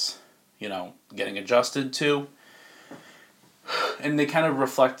is, getting adjusted to. And they kind of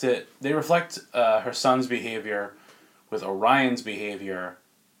reflect it. They reflect her son's behavior with Orion's behavior,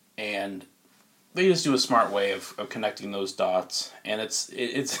 and they just do a smart way of connecting those dots. And it's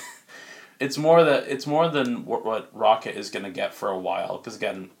more than what Rocket is going to get for a while. Because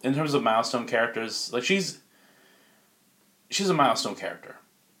again, in terms of milestone characters, like she's a milestone character.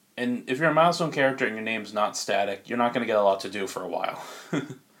 And if you're a milestone character and your name's not static, you're not going to get a lot to do for a while.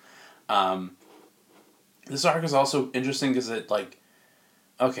 This arc is also interesting because there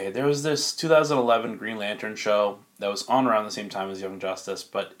was this 2011 Green Lantern show that was on around the same time as Young Justice,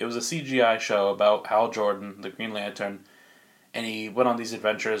 but it was a CGI show about Hal Jordan, the Green Lantern, and he went on these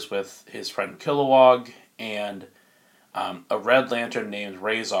adventures with his friend Kilowog and a Red Lantern named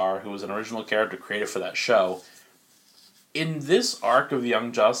Razor, who was an original character created for that show. In this arc of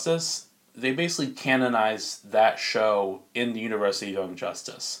Young Justice, they basically canonized that show in the universe of Young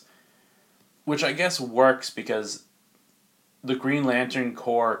Justice, which I guess works because the Green Lantern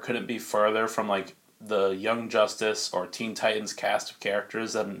Corps couldn't be further from the Young Justice or Teen Titans cast of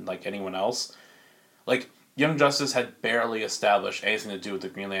characters than anyone else. Young Justice had barely established anything to do with the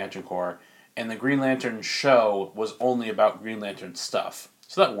Green Lantern Corps, and the Green Lantern show was only about Green Lantern stuff.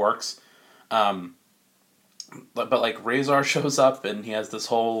 So that works. But Razor shows up and he has this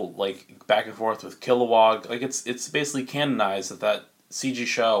whole back and forth with Kilowog. It's basically canonized that CG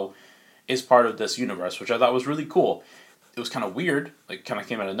show is part of this universe, which I thought was really cool. It was kind of weird, kind of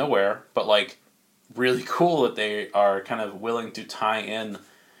came out of nowhere, but really cool that they are kind of willing to tie in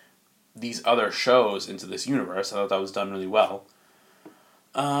these other shows into this universe. I thought that was done really well.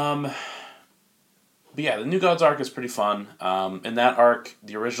 But yeah, the New Gods arc is pretty fun. In that arc,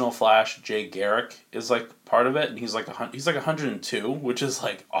 the original Flash, Jay Garrick, is part of it, and he's 102, which is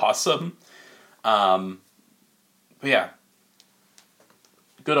awesome. But yeah,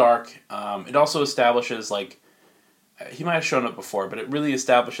 good arc. It also establishes he might have shown up before, but it really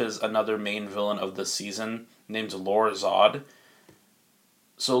establishes another main villain of the season named Lor-Zod.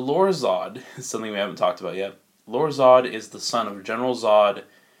 So Lor-Zod is something we haven't talked about yet. Lor-Zod is the son of General Zod,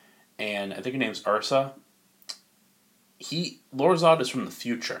 and I think her name's Ursa. Lor-Zod is from the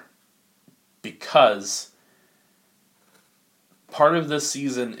future, because part of this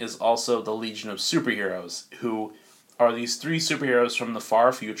season is also the Legion of Superheroes, who are these 3 superheroes from the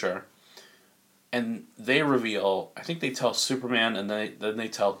far future, and they reveal, I think they tell Superman, and then they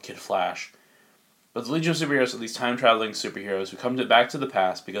tell Kid Flash. But the Legion of Superheroes are these time-traveling superheroes who come back to the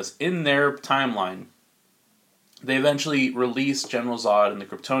past, because in their timeline, they eventually release General Zod and the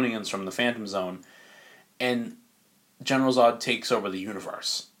Kryptonians from the Phantom Zone, and General Zod takes over the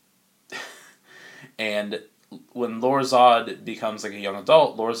universe. And when Lor-Zod becomes a young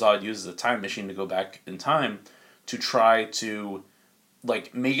adult, Lor-Zod uses a time machine to go back in time to try to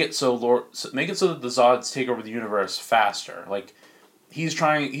make it so that the Zods take over the universe faster.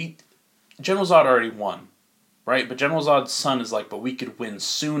 General Zod already won, right? But General Zod's son is but we could win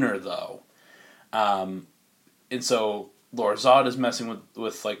sooner though. And so Lor-Zod is messing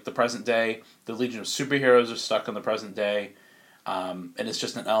with the present day. The Legion of Superheroes are stuck in the present day. And it's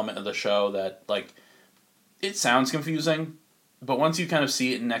just an element of the show that it sounds confusing, but once you kind of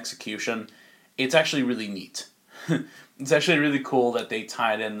see it in execution, it's actually really neat. It's actually really cool that they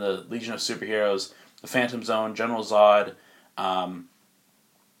tied in the Legion of Superheroes, the Phantom Zone, General Zod,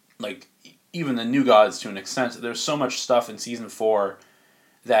 even the New Gods to an extent. There's so much stuff in Season 4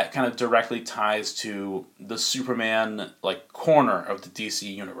 that kind of directly ties to the Superman corner of the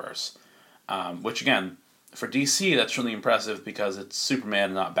DC universe. Which again, for DC, that's really impressive because it's Superman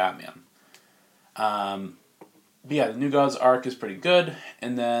and not Batman. But yeah, the New Gods arc is pretty good,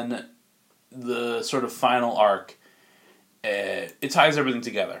 and then the sort of final arc, it ties everything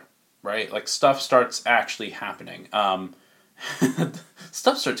together, right? Stuff starts actually happening.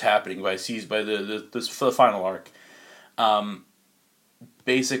 Stuff starts happening by the final arc.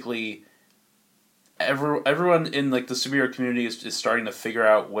 Basically, everyone in the superhero community is starting to figure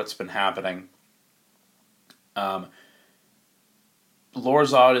out what's been happening.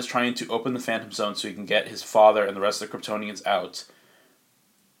 Lor-Zod is trying to open the Phantom Zone so he can get his father and the rest of the Kryptonians out.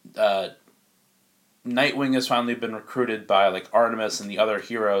 Nightwing has finally been recruited by Artemis and the other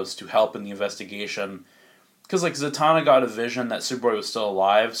heroes to help in the investigation. Because Zatanna got a vision that Superboy was still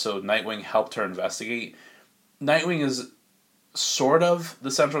alive, so Nightwing helped her investigate. Nightwing is sort of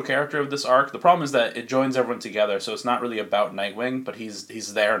the central character of this arc. The problem is that it joins everyone together, so it's not really about Nightwing, but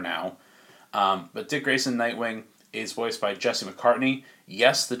he's there now. But Dick Grayson Nightwing is voiced by Jesse McCartney.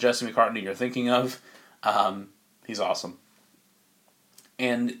 Yes, the Jesse McCartney you're thinking of. He's awesome.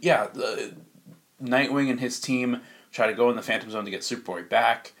 And yeah, Nightwing and his team try to go in the Phantom Zone to get Superboy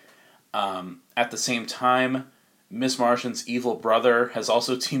back. At the same time, Miss Martian's evil brother has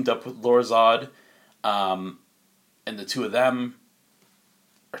also teamed up with Lor-Zod, and the two of them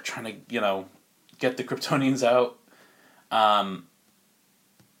are trying to, get the Kryptonians out.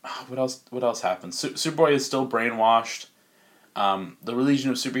 What else happens? Superboy is still brainwashed. The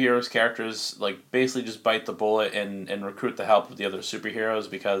Legion of Superheroes characters basically just bite the bullet and recruit the help of the other superheroes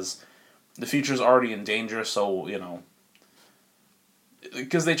because the future's already in danger. So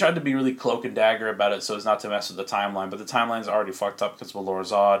because they tried to be really cloak and dagger about it so as not to mess with the timeline, but the timeline's already fucked up because of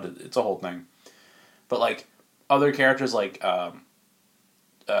Lor-Zod. It's a whole thing. But other characters the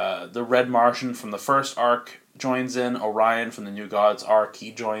Red Martian from the first arc joins in. Orion from the New Gods arc,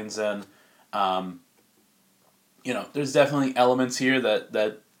 he joins in. There's definitely elements here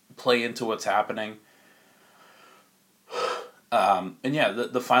that play into what's happening. And yeah,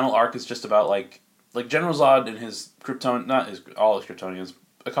 the final arc is just about General Zod and his Krypton, not his all his Kryptonians,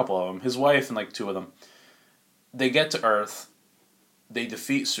 a couple of them, his wife and two of them. They get to Earth, they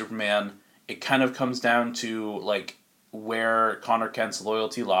defeat Superman. It kind of comes down to where Connor Kent's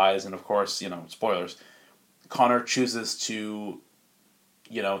loyalty lies, and of course, spoilers. Connor chooses to,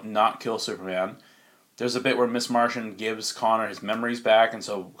 not kill Superman. There's a bit where Miss Martian gives Connor his memories back, and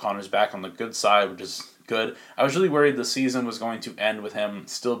so Connor's back on the good side, which is good. I was really worried the season was going to end with him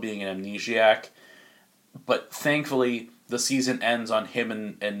still being an amnesiac, but thankfully the season ends on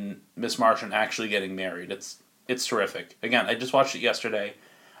him and Miss Martian actually getting married. It's terrific. Again, I just watched it yesterday.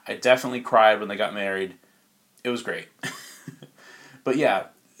 I definitely cried when they got married. It was great. But yeah,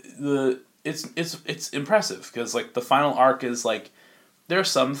 it's impressive because the final arc is there are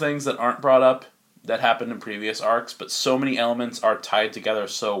some things that aren't brought up that happened in previous arcs, but so many elements are tied together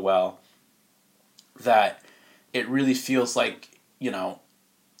so well that it really feels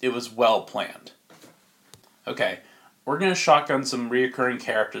it was well planned. Okay, we're going to shotgun some reoccurring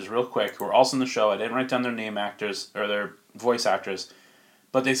characters real quick who are also in the show. I didn't write down their name actors or their voice actors,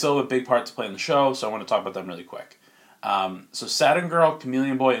 but they still have a big part to play in the show, so I want to talk about them really quick. So Saturn Girl,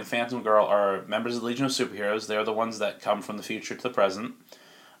 Chameleon Boy, and Phantom Girl are members of the Legion of Superheroes. They're the ones that come from the future to the present.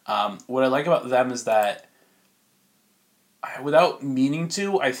 What I like about them is that, without meaning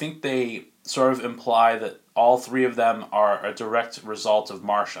to, I think they sort of imply that all three of them are a direct result of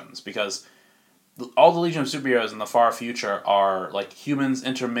Martians, because all the Legion of Superheroes in the far future are humans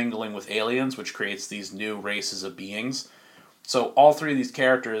intermingling with aliens, which creates these new races of beings. So all three of these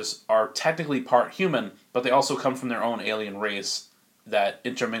characters are technically part human, but they also come from their own alien race that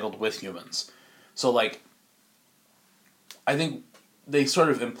intermingled with humans. So I think they sort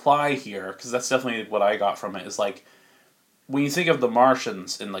of imply here, because that's definitely what I got from it, is when you think of the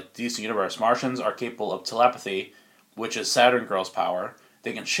Martians in DC Universe, Martians are capable of telepathy, which is Saturn Girl's power.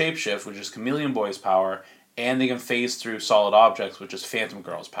 They can shapeshift, which is Chameleon Boy's power, and they can phase through solid objects, which is Phantom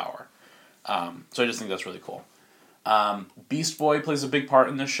Girl's power. So I just think that's really cool. Beast Boy plays a big part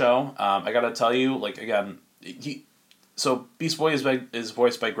in this show. I gotta tell you, again, Beast Boy is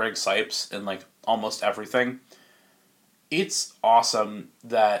voiced by Greg Sipes in almost everything. It's awesome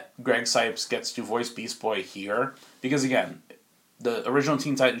that Greg Sipes gets to voice Beast Boy here, because again, the original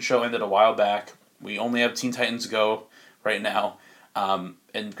Teen Titans show ended a while back. We only have Teen Titans Go right now,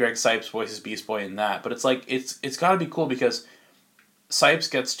 and Greg Sipes voices Beast Boy in that. But it's gotta be cool because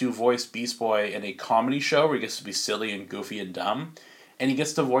Sipes gets to voice Beast Boy in a comedy show where he gets to be silly and goofy and dumb, and he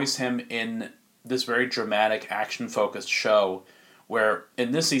gets to voice him in this very dramatic, action-focused show where,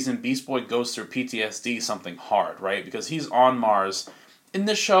 in this season, Beast Boy goes through PTSD, something hard, right? Because he's on Mars. In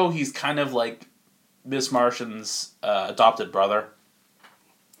this show, he's kind of like Miss Martian's adopted brother.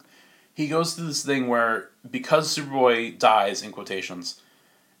 He goes through this thing where, because Superboy dies, in quotations,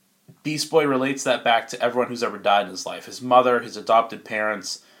 Beast Boy relates that back to everyone who's ever died in his life. His mother, his adopted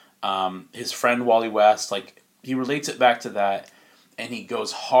parents, his friend Wally West. He relates it back to that, and he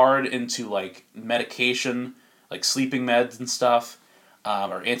goes hard into, medication, sleeping meds and stuff,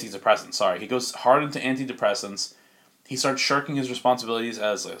 or antidepressants, sorry. He goes hard into antidepressants. He starts shirking his responsibilities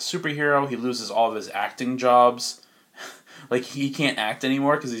as a superhero. He loses all of his acting jobs. He can't act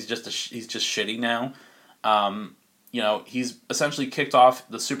anymore because he's just shitty now. He's essentially kicked off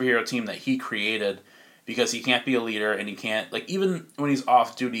the superhero team that he created because he can't be a leader, and he can't, even when he's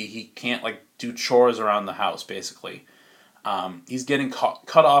off duty, he can't, do chores around the house, basically. He's getting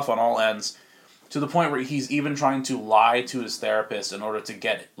cut off on all ends to the point where he's even trying to lie to his therapist in order to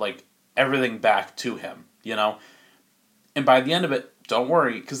get, everything back to him, And by the end of it, don't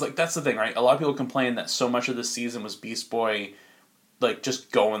worry, because, that's the thing, right? A lot of people complain that so much of this season was Beast Boy,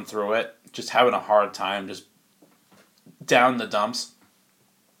 just going through it, just having a hard time, just down the dumps.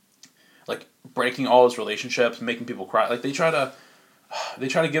 like breaking all his relationships, making people cry. Like they try to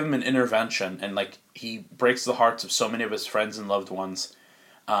give him an intervention, and like he breaks the hearts of so many of his friends and loved ones.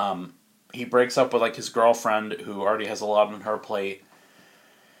 He breaks up with like his girlfriend who already has a lot on her plate.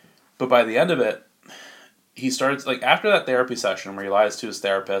 But by the end of it, he starts like after that therapy session where he lies to his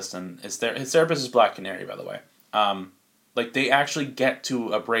therapist, and his therapist is Black Canary, by the way. Like they actually get to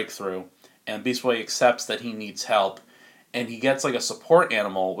a breakthrough, and Beast Boy accepts that he needs help, and he gets like a support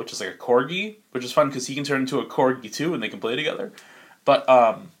animal, which is like a corgi, which is fun because he can turn into a corgi too, and they can play together. But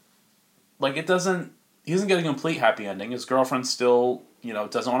like he doesn't get a complete happy ending. His girlfriend still,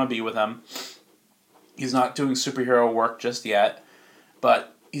 doesn't want to be with him. He's not doing superhero work just yet,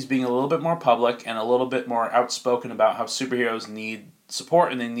 but he's being a little bit more public and a little bit more outspoken about how superheroes need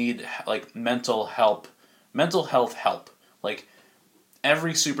support and they need like mental health help. Like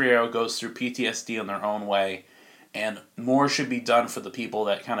every superhero goes through PTSD in their own way, and more should be done for the people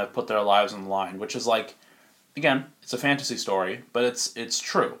that kind of put their lives on the line, which is like, again, it's a fantasy story, but it's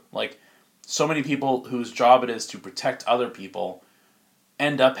true. Like so many people whose job it is to protect other people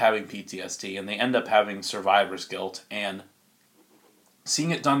end up having PTSD, and they end up having survivor's guilt, and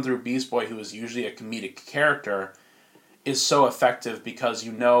seeing it done through Beast Boy, who is usually a comedic character, is so effective because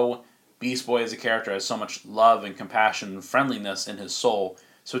Beast Boy as a character has so much love and compassion and friendliness in his soul.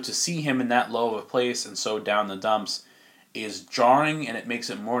 So to see him in that low of a place and so down the dumps is jarring, and it makes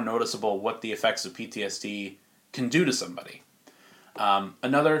it more noticeable what the effects of PTSD can do to somebody.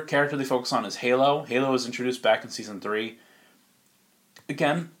 Another character they focus on is Halo. Halo was introduced back in Season 3.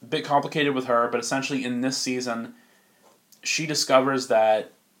 Again, a bit complicated with her, but essentially in this season, she discovers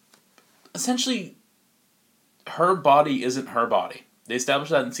that essentially her body isn't her body. They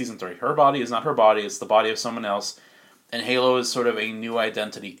established that in Season 3. Her body is not her body, it's the body of someone else, and Halo is sort of a new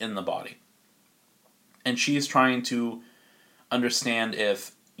identity in the body. And she's trying to understand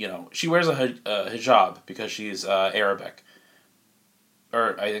if, she wears a hijab because she's Arabic.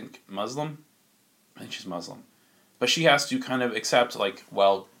 Or, I think, Muslim? I think she's Muslim. But she has to kind of accept, like,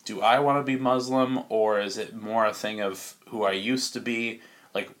 well, do I want to be Muslim, or is it more a thing of who I used to be?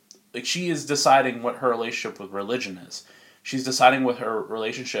 Like she is deciding what her relationship with religion is. She's deciding what her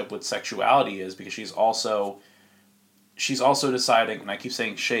relationship with sexuality is, because she's also deciding, and I keep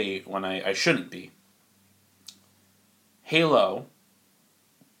saying she when I shouldn't be. Halo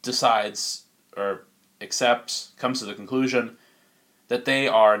decides, or accepts, comes to the conclusion that they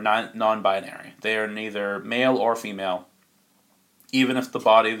are non-binary. They are neither male or female. Even if the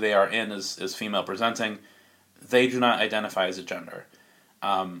body they are in is female presenting, they do not identify as a gender.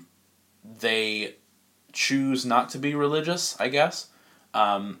 They choose not to be religious, I guess.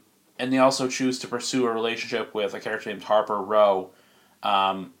 And they also choose to pursue a relationship with a character named Harper Rowe,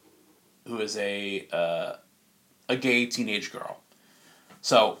 who is a gay teenage girl.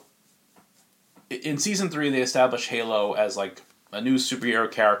 So, in Season 3, they establish Halo as like a new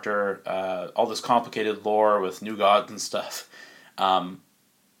superhero character, all this complicated lore with new gods and stuff. And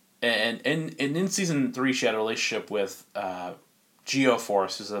in Season 3, she had a relationship with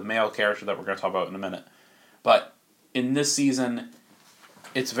Geoforce, who's a male character that we're going to talk about in a minute. But in this season,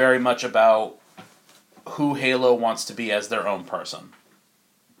 it's very much about who Halo wants to be as their own person.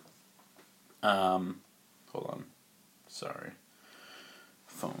 Hold on. Sorry.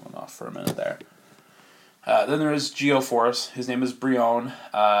 Phone went off for a minute there. Then there is Geoforce. His name is Brion.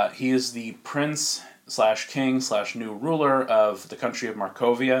 He is the prince / king / new ruler of the country of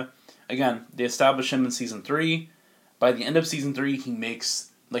Markovia. Again, they establish him in Season 3. By the end of Season 3, he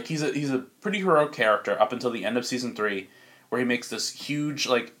makes, like, he's a pretty heroic character up until the end of Season 3, where he makes this huge,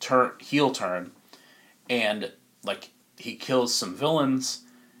 like, heel turn, and, like, he kills some villains.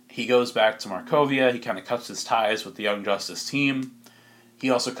 He goes back to Markovia. He kind of cuts his ties with the Young Justice team. He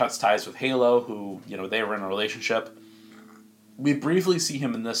also cuts ties with Halo, who, they were in a relationship. We briefly see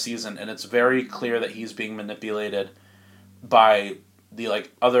him in this season, and it's very clear that he's being manipulated by the,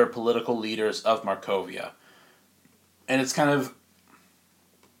 like, other political leaders of Markovia. And it's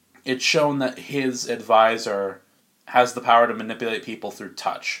shown that his advisor has the power to manipulate people through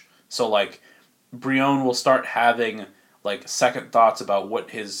touch. So, like, Brion will start having, like, second thoughts about what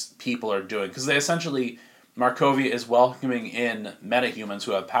his people are doing. Because they essentially, Markovia is welcoming in metahumans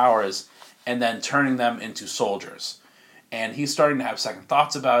who have powers and then turning them into soldiers. And he's starting to have second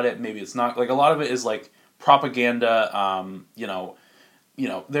thoughts about it. Maybe it's not, like, a lot of it is, like, propaganda.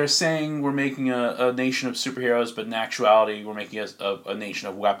 They're saying we're making a nation of superheroes, but in actuality, we're making a nation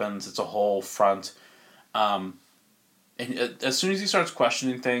of weapons. It's a whole front. And as soon as he starts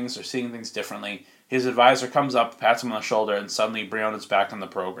questioning things or seeing things differently, his advisor comes up, pats him on the shoulder, and suddenly Brion is back on the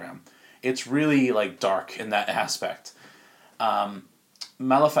program. It's really, like, dark in that aspect. Malefa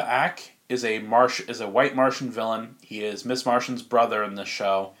Ak is a white Martian villain. He is Miss Martian's brother in this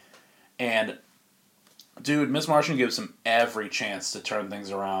show, and dude, Miss Martian gives him every chance to turn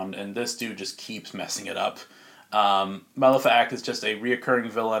things around, and this dude just keeps messing it up. Malefic is just a reoccurring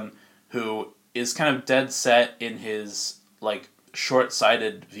villain who is kind of dead set in his like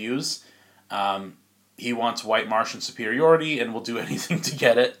short-sighted views. He wants white Martian superiority and will do anything to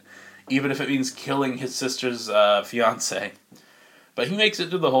get it, even if it means killing his sister's fiance. But he makes it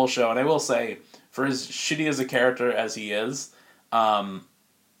through the whole show, and I will say, for as shitty as a character as he is,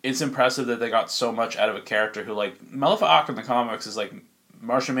 it's impressive that they got so much out of a character who, like, Malefic in the comics is, like,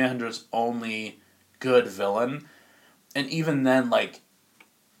 Martian Manhunter's only good villain, and even then, like,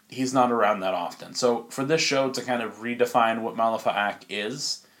 he's not around that often. So for this show to kind of redefine what Malefic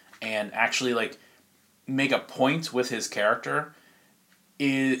is, and actually, like, make a point with his character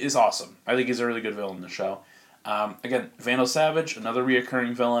is awesome. I think he's a really good villain in the show. Again, Vandal Savage, another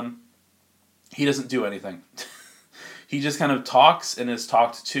reoccurring villain. He doesn't do anything. He just kind of talks and is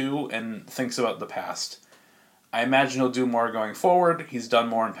talked to and thinks about the past. I imagine he'll do more going forward. He's done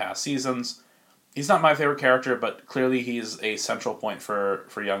more in past seasons. He's not my favorite character, but clearly he's a central point for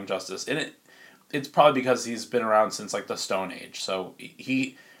Young Justice. And it's probably because he's been around since like the Stone Age. So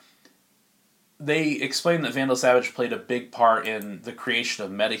they explain that Vandal Savage played a big part in the creation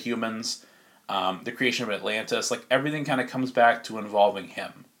of metahumans, the creation of Atlantis. Like, everything kind of comes back to involving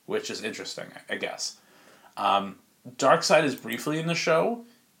him, which is interesting, I guess. Darkseid is briefly in the show.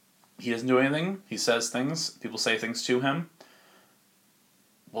 He doesn't do anything. He says things. People say things to him.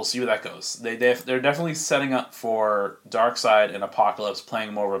 We'll see where that goes. They're definitely setting up for Darkseid and Apocalypse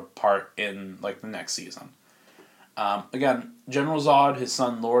playing more of a part in like the next season. Again, General Zod, his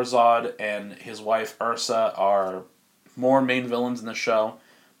son Lord Zod, and his wife Ursa are more main villains in the show.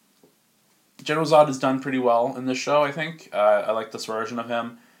 General Zod has done pretty well in this show, I think. I like this version of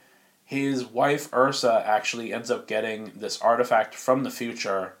him. His wife Ursa actually ends up getting this artifact from the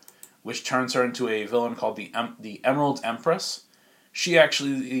future, which turns her into a villain called the Emerald Empress. She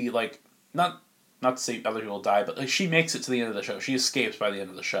actually, like, not to say other people die, but like she makes it to the end of the show. She escapes by the end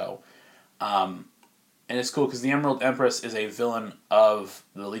of the show. And it's cool because the Emerald Empress is a villain of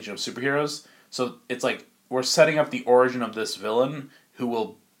the Legion of Superheroes. So it's like we're setting up the origin of this villain who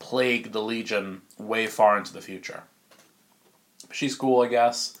will plague the Legion way far into the future. She's cool, I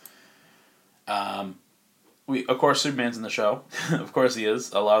guess. Of course, Superman's in the show. Of course he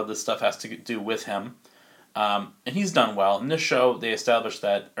is. A lot of this stuff has to do with him. And he's done well. In this show, in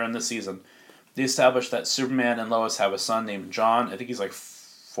this season, they established that Superman and Lois have a son named John. I think he's like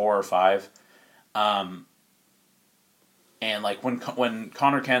 4 or 5. And like when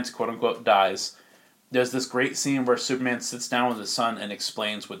Connor Kent, quote unquote, dies, there's this great scene where Superman sits down with his son and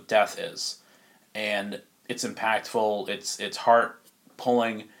explains what death is. And it's impactful, it's heart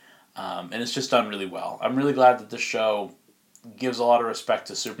pulling, and it's just done really well. I'm really glad that this show gives a lot of respect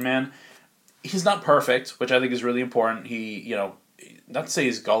to Superman. He's not perfect, which I think is really important. He, not to say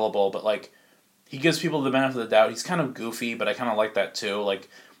he's gullible, but like, he gives people the benefit of the doubt. He's kind of goofy, but I kind of like that too. Like,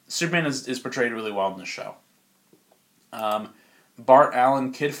 Superman is portrayed really well in this show. Bart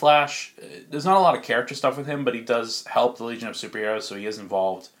Allen, Kid Flash, there's not a lot of character stuff with him, but he does help the Legion of Superheroes, so he is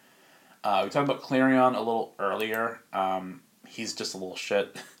involved. We talked about Clarion a little earlier. He's just a little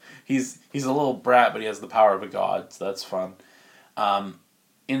shit. He's a little brat, but he has the power of a god, so that's fun.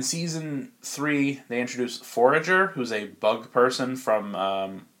 In Season 3, they introduced Forager, who's a bug person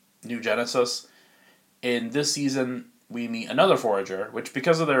from New Genesis. In this season, we meet another Forager, which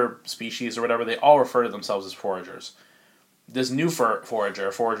because of their species or whatever, they all refer to themselves as Foragers. This new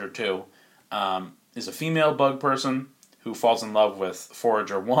Forager, Forager 2, is a female bug person who falls in love with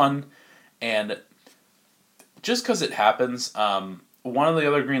Forager 1, and just because it happens, one of the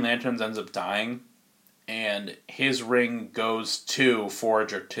other Green Lanterns ends up dying, and his ring goes to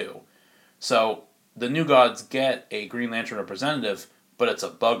Forager 2. So the New Gods get a Green Lantern representative, but it's a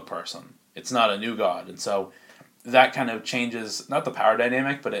bug person. It's not a New God, and so that kind of changes, not the power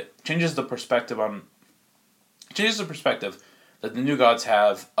dynamic, but it changes the perspective that the New Gods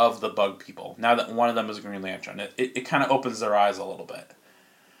have of the bug people, now that one of them is a Green Lantern. It kind of opens their eyes a little bit.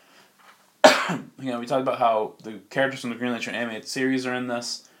 We talked about how the characters from the Green Lantern animated series are in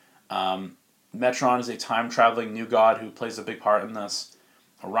this. Metron is a time-traveling New God who plays a big part in this.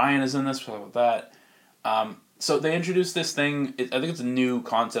 Orion is in this, we'll talk about that. So they introduced this thing, I think it's a new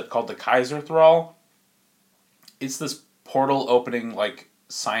concept called the Kaiser Thrall. It's this portal opening, like,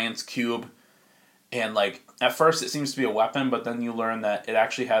 science cube, and, like, at first it seems to be a weapon, but then you learn that it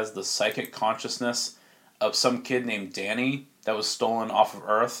actually has the psychic consciousness of some kid named Danny that was stolen off of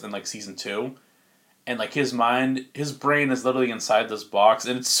Earth in, like, Season 2. and like his brain is literally inside this box,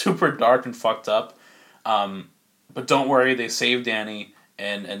 and it's super dark and fucked up. But don't worry, they saved Danny,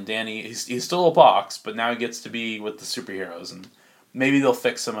 and Danny he's still a box, but now he gets to be with the superheroes, and maybe they'll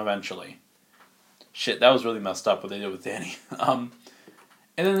fix him eventually. Shit, that was really messed up what they did with Danny.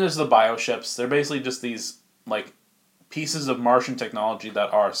 And then there's the bioships. They're basically just these like pieces of Martian technology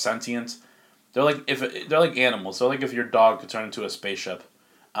that are sentient. They're like animals. They're like if your dog could turn into a spaceship.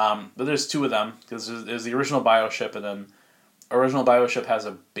 But there's two of them because there's the original bioship, and then original bioship has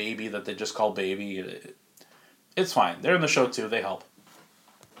a baby that they just call baby. It's fine. They're in the show too. They help.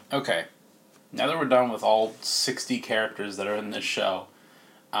 Okay, now that we're done with all 60 characters that are in this show,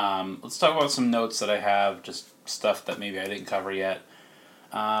 let's talk about some notes that I have. Just stuff that maybe I didn't cover yet.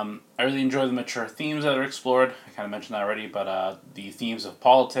 I really enjoy the mature themes that are explored. I kind of mentioned that already, but the themes of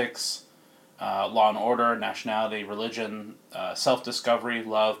politics, law and order, nationality, religion, self-discovery,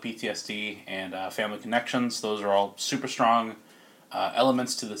 love, PTSD, and family connections. Those are all super strong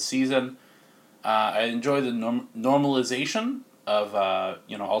elements to the season. I enjoy the normalization of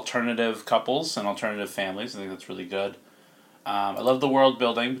alternative couples and alternative families. I think that's really good. I love the world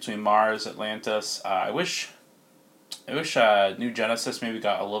building between Mars, Atlantis. I wish New Genesis maybe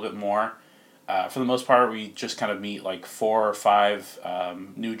got a little bit more. For the most part, we just kind of meet like 4 or 5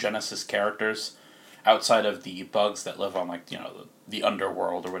 New Genesis characters outside of the bugs that live on the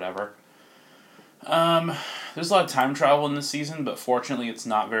underworld or whatever. There's a lot of time travel in this season, but fortunately it's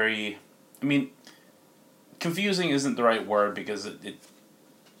not very... I mean, confusing isn't the right word because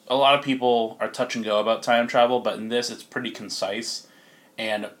a lot of people are touch and go about time travel, but in this it's pretty concise.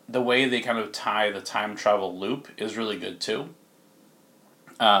 And the way they kind of tie the time travel loop is really good too.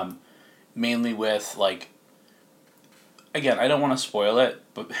 Mainly with again, I don't want to spoil it,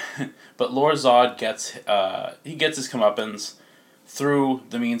 but Lord Zod gets his comeuppance through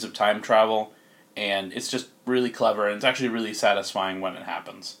the means of time travel, and it's just really clever, and it's actually really satisfying when it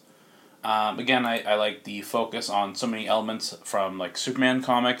happens. Again, I like the focus on so many elements from Superman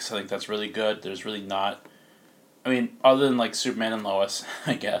comics. I think that's really good. There's really not... I mean, other than Superman and Lois,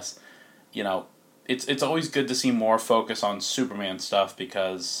 I guess, it's always good to see more focus on Superman stuff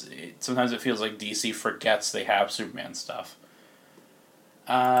because sometimes it feels like DC forgets they have Superman stuff.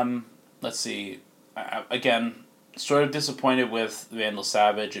 Let's see. Again, sort of disappointed with Vandal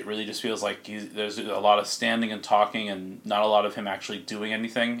Savage. It really just feels like there's a lot of standing and talking and not a lot of him actually doing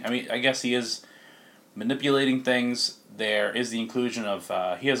anything. I mean, I guess he is manipulating things. There is the inclusion of...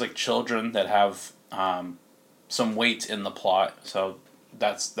 he has children that have... some weight in the plot, so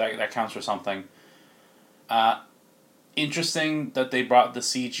that counts for something. Interesting that they brought the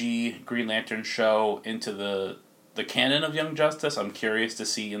CG Green Lantern show into the canon of Young Justice. I'm curious to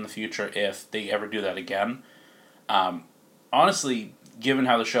see in the future if they ever do that again. Honestly, given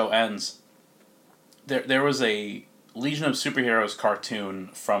how the show ends, there was a Legion of Superheroes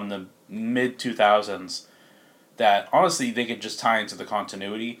cartoon from the mid-2000s that honestly they could just tie into the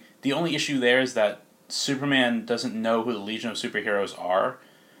continuity. The only issue there is that Superman doesn't know who the Legion of Superheroes are,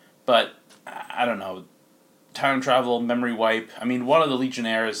 but I don't know. Time travel, memory wipe. I mean, one of the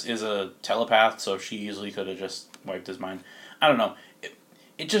Legionnaires is a telepath, so she easily could have just wiped his mind. I don't know.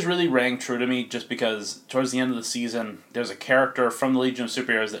 It just really rang true to me just because towards the end of the season, there's a character from the Legion of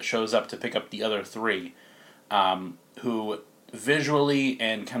Superheroes that shows up to pick up the other 3, who visually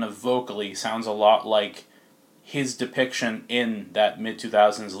and kind of vocally sounds a lot like his depiction in that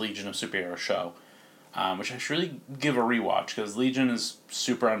mid-2000s Legion of Superheroes show. Which I should really give a rewatch because Legion is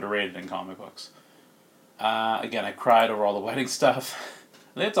super underrated in comic books. Again, I cried over all the wedding stuff.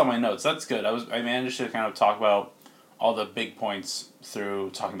 That's on my notes. That's good. I managed to kind of talk about all the big points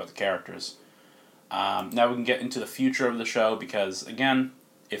through talking about the characters. Now we can get into the future of the show because again,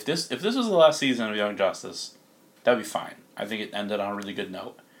 if this was the last season of Young Justice, that'd be fine. I think it ended on a really good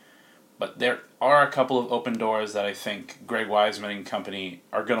note. But there are a couple of open doors that I think Greg Weisman and company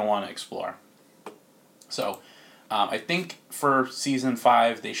are going to want to explore. So, I think for Season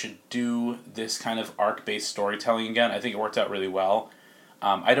 5, they should do this kind of arc-based storytelling again. I think it worked out really well.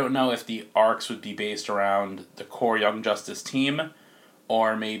 I don't know if the arcs would be based around the core Young Justice team,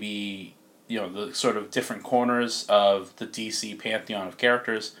 or maybe, the sort of different corners of the DC pantheon of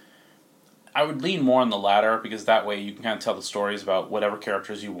characters. I would lean more on the latter, because that way you can kind of tell the stories about whatever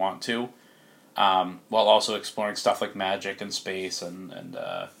characters you want to, while also exploring stuff like magic and space and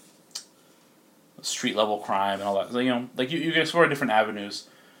street level crime and all that. You can explore different avenues.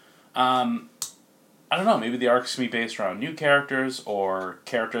 I don't know, maybe the arcs can be based around new characters or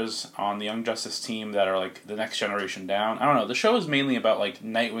characters on the Young Justice team that are the next generation down. I don't know. The show is mainly about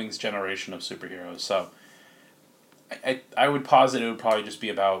Nightwing's generation of superheroes, so I would posit it would probably just be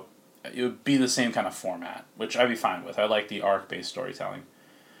about it would be the same kind of format, which I'd be fine with. I like the arc-based storytelling.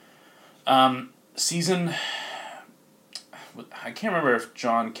 Season... I can't remember if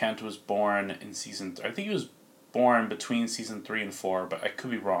John Kent was born in season... I think he was born between season 3 and 4, but I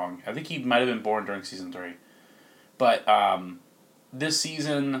could be wrong. I think he might have been born during season 3. But this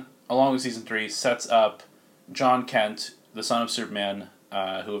season, along with season 3, sets up John Kent, the son of Superman,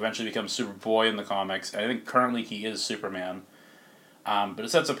 who eventually becomes Superboy in the comics. I think currently he is Superman. But it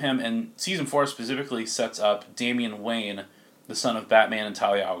sets up him, and season 4 specifically sets up Damian Wayne, the son of Batman and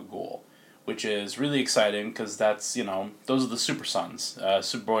Talia al Ghul, which is really exciting because that's, those are the Super Sons,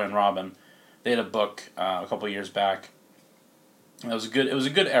 Superboy and Robin. They had a book a couple years back. It was a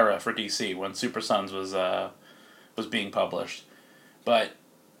good era for DC when Super Sons was being published. But,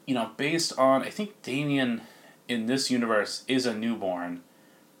 based on, I think Damian in this universe is a newborn,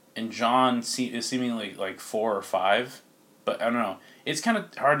 and John is seemingly like 4 or 5, but I don't know. It's kind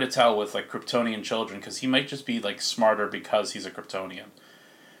of hard to tell with like Kryptonian children because he might just be like smarter because he's a Kryptonian.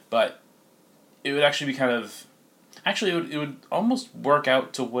 But it would actually be it would almost work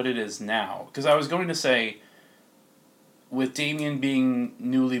out to what it is now. Because I was going to say, with Damian being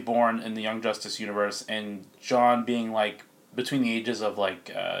newly born in the Young Justice universe and John being like between the ages of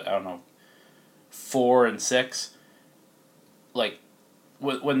like, 4 and 6, like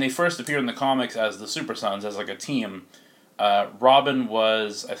when they first appeared in the comics as the Super Sons, as like a team, Robin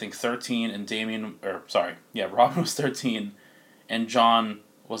was, I think, 13 and Robin was 13 and John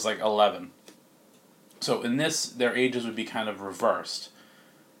was like 11. So in this, their ages would be kind of reversed.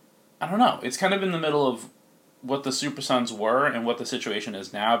 I don't know. It's kind of in the middle of what the Super Sons were and what the situation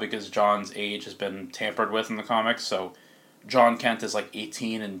is now because John's age has been tampered with in the comics. So John Kent is like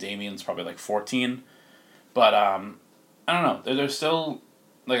 18 and Damian's probably like 14. But I don't know. There's still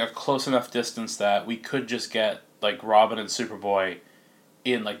like a close enough distance that we could just get like Robin and Superboy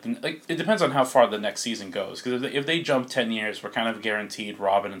in like it depends on how far the next season goes. Because if they jump 10 years, we're kind of guaranteed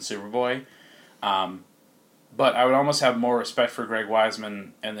Robin and Superboy. But I would almost have more respect for Greg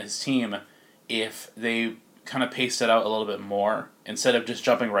Weisman and his team if they kind of paced it out a little bit more instead of just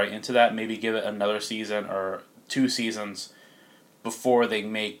jumping right into that. Maybe give it another season or 2 seasons before they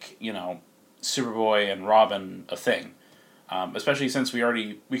make, Superboy and Robin a thing. Especially since we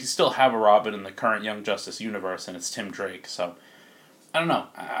can still have a Robin in the current Young Justice universe and it's Tim Drake. So, I don't know.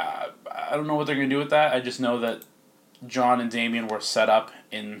 I don't know what they're going to do with that. I just know that John and Damian were set up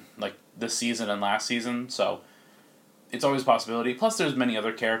in like this season and last season, so it's always a possibility. Plus, there's many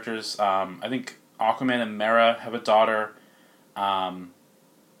other characters. I think Aquaman and Mera have a daughter. I'm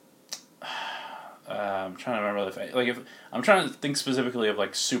trying to remember if I'm trying to think specifically of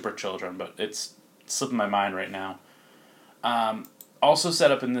like super children, but it's slipping my mind right now. Also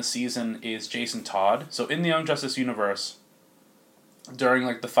set up in this season is Jason Todd. So in the Young Justice universe, during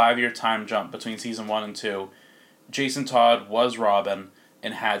like the 5-year time jump between season 1 and 2, Jason Todd was Robin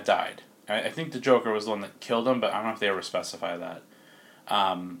and had died. I think the Joker was the one that killed him, but I don't know if they ever specify that.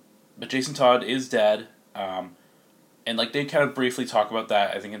 But Jason Todd is dead, and like they kind of briefly talk about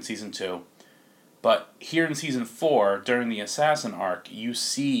that, I think, in season 2. But here in season 4, during the Assassin arc, you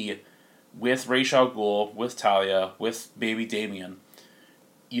see with Ra's al Ghul, with Talia, with baby Damian,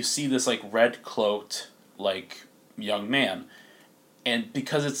 you see this like red cloaked like young man, and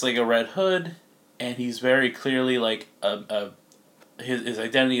because it's like a red hood, and he's very clearly like his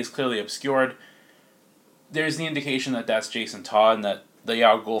identity is clearly obscured. There's the indication that that's Jason Todd and that the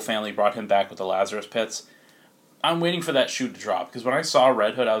Al Ghul family brought him back with the Lazarus Pits. I'm waiting for that shoe to drop because when I saw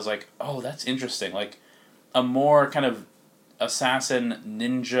Red Hood, I was like, oh, that's interesting. Like a more kind of assassin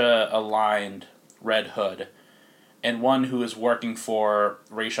ninja aligned Red Hood, and one who is working for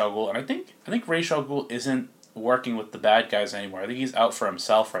Ra's al Ghul. And I think Ra's al Ghul isn't working with the bad guys anymore. I think he's out for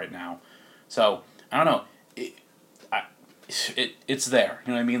himself right now. So I don't know. It's there.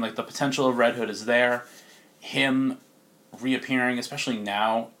 You know what I mean? Like the potential of Red Hood is there. Him reappearing, especially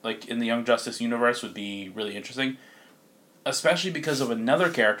now, like in the Young Justice universe, would be really interesting. Especially because of another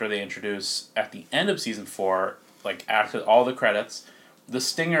character they introduce at the end of season 4, like after all the credits. The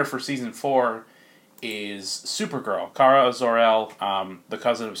stinger for season 4 is Supergirl, Kara Zor-El, the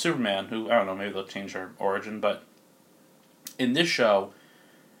cousin of Superman, who, I don't know, maybe they'll change her origin, but in this show,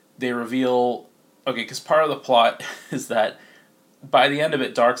 they reveal, okay, because part of the plot is that by the end of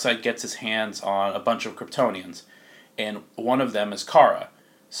it, Darkseid gets his hands on a bunch of Kryptonians, and one of them is Kara.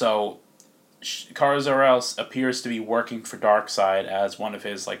 So, Kara Zor-El appears to be working for Darkseid as one of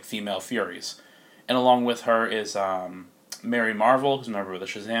his, like, female Furies. And along with her is Mary Marvel, who's a member of the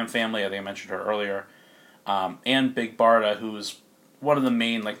Shazam family, I think I mentioned her earlier, and Big Barda, who's one of the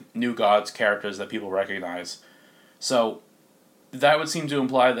main, like, New Gods characters that people recognize. So, that would seem to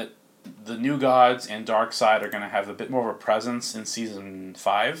imply that the New Gods and Darkseid are going to have a bit more of a presence in season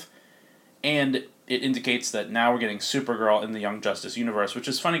 5, and it indicates that now we're getting Supergirl in the Young Justice universe, which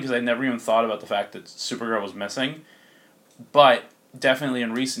is funny because I never even thought about the fact that Supergirl was missing, but definitely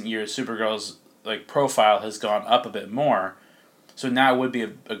in recent years, Supergirl's like profile has gone up a bit more, so now would be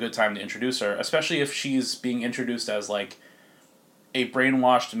a good time to introduce her, especially if she's being introduced as like a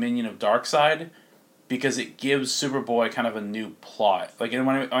brainwashed minion of Darkseid, because it gives Superboy kind of a new plot. Like, and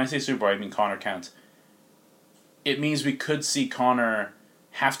when I say Superboy, I mean Connor Kent. It means we could see Connor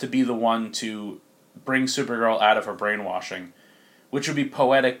have to be the one to bring Supergirl out of her brainwashing, which would be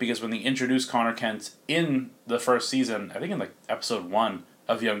poetic because when they introduced Connor Kent in the first season, I think in like episode 1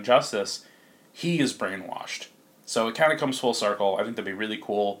 of Young Justice, he is brainwashed. So it kind of comes full circle. I think that'd be really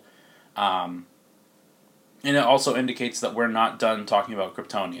cool. And it also indicates that we're not done talking about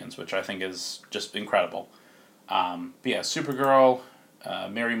Kryptonians, which I think is just incredible. But yeah, Supergirl,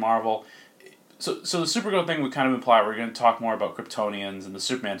 Mary Marvel. So the Supergirl thing would kind of imply we're going to talk more about Kryptonians and the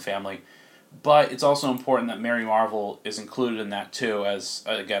Superman family, but it's also important that Mary Marvel is included in that too as,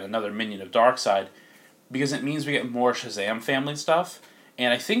 again, another minion of Darkseid, because it means we get more Shazam family stuff,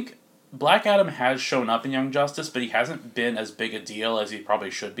 and I think Black Adam has shown up in Young Justice, but he hasn't been as big a deal as he probably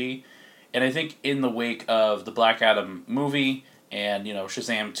should be, and I think in the wake of the Black Adam movie and,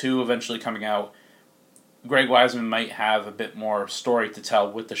 Shazam 2 eventually coming out, Greg Weisman might have a bit more story to tell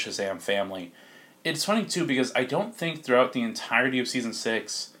with the Shazam family. It's funny, too, because I don't think throughout the entirety of Season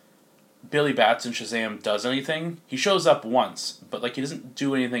 6, Billy Batson Shazam does anything. He shows up once, but he doesn't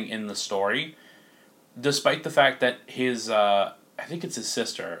do anything in the story, despite the fact that his, I think it's his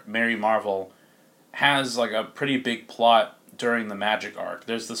sister, Mary Marvel, has, a pretty big plot during the magic arc.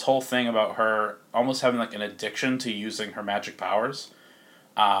 There's this whole thing about her almost having, an addiction to using her magic powers.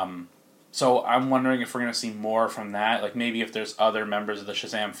 So I'm wondering if we're going to see more from that. Maybe if there's other members of the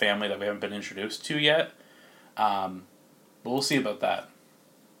Shazam family that we haven't been introduced to yet. But we'll see about that.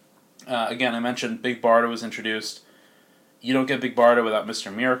 Again, I mentioned Big Barda was introduced. You don't get Big Barda without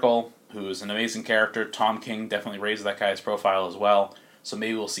Mr. Miracle, who is an amazing character. Tom King definitely raised that guy's profile as well. So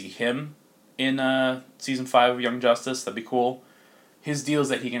maybe we'll see him in Season 5 of Young Justice. That'd be cool. His deal is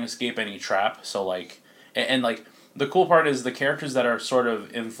that he can escape any trap. So, the cool part is the characters that are sort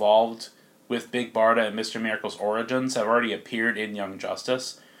of involved with Big Barda and Mr. Miracle's origins have already appeared in Young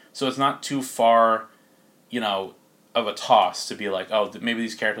Justice. So it's not too far, of a toss to be maybe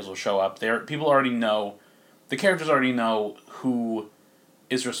these characters will show up. People already know, the characters already know who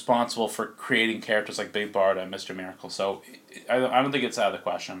is responsible for creating characters like Big Barda and Mr. Miracle. So I don't think it's out of the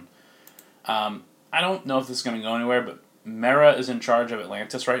question. I don't know if this is going to go anywhere, but Mera is in charge of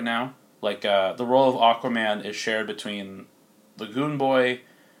Atlantis right now. The role of Aquaman is shared between Lagoon Boy,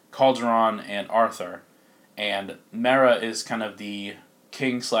 Calderon, and Arthur. And Mera is kind of the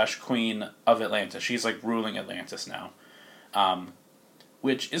king/queen of Atlantis. She's ruling Atlantis now.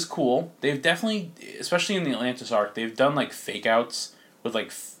 Which is cool. They've definitely, especially in the Atlantis arc, they've done fake outs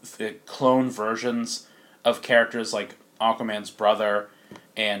with clone versions of characters like Aquaman's brother,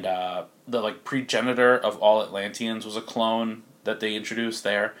 and the progenitor of all Atlanteans was a clone that they introduced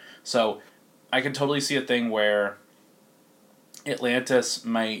there. So I can totally see a thing where Atlantis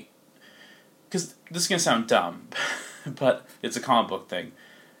might, because this is going to sound dumb, but it's a comic book thing.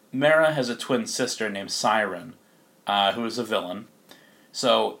 Mera has a twin sister named Siren, who is a villain.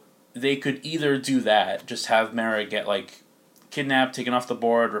 So they could either do that, just have Mera get kidnapped, taken off the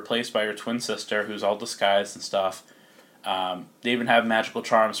board, replaced by her twin sister, who's all disguised and stuff. They even have magical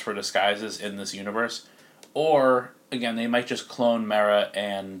charms for disguises in this universe. Or, again, they might just clone Mera,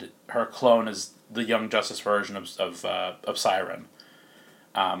 and her clone is the Young Justice version of Siren.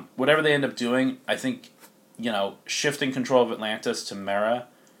 Whatever they end up doing, I think, shifting control of Atlantis to Mera,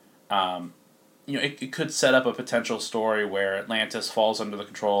 it could set up a potential story where Atlantis falls under the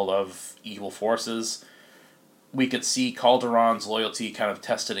control of evil forces. We could see Calderon's loyalty kind of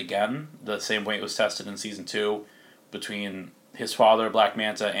tested again, the same way it was tested in Season 2, between his father, Black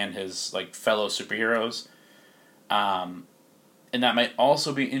Manta, and his fellow superheroes. And that might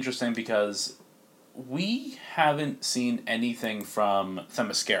also be interesting because we haven't seen anything from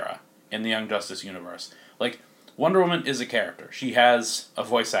Themyscira in the Young Justice universe. Wonder Woman is a character. She has a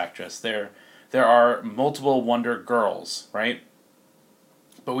voice actress. There are multiple Wonder Girls, right?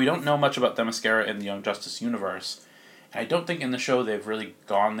 But we don't know much about Themyscira in the Young Justice universe. And I don't think in the show they've really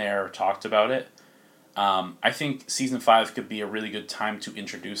gone there or talked about it. I think Season 5 could be a really good time to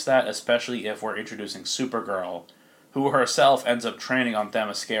introduce that, especially if we're introducing Supergirl, who herself ends up training on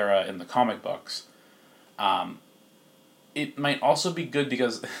Themyscira in the comic books. It might also be good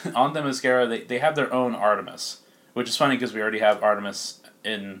because on Themyscira they have their own Artemis, which is funny because we already have Artemis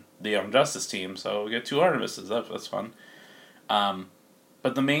in the Young Justice team, so we get 2 Artemises. That's fun.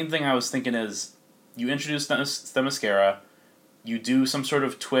 But the main thing I was thinking is, you introduce Themyscira, you do some sort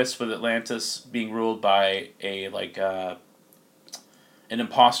of twist with Atlantis being ruled by an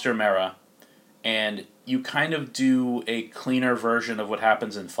imposter Mera, and you kind of do a cleaner version of what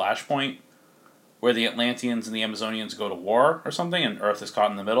happens in Flashpoint, where the Atlanteans and the Amazonians go to war or something, and Earth is caught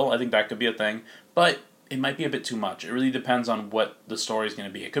in the middle. I think that could be a thing, but it might be a bit too much. It really depends on what the story is going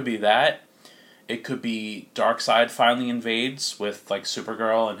to be. It could be that. It could be Darkseid finally invades with like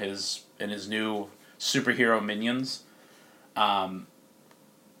Supergirl and his new superhero minions.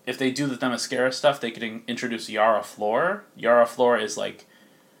 If they do the Themyscira stuff, they could introduce Yara Flor. Yara Flor is like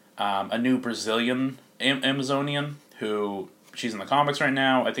a new Brazilian Amazonian who she's in the comics right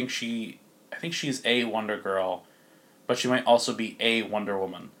now. I think she's a Wonder Girl, but she might also be a Wonder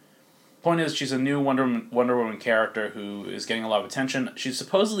Woman. Point is, she's a new Wonder Woman character who is getting a lot of attention. She's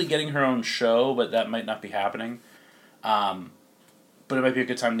supposedly getting her own show, but that might not be happening. But it might be a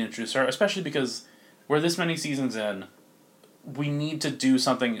good time to introduce her, especially because we're this many seasons in. We need to do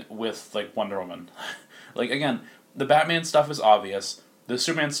something with like Wonder Woman. Like, again, the Batman stuff is obvious. The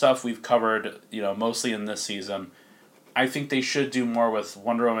Superman stuff we've covered, mostly in this season. I think they should do more with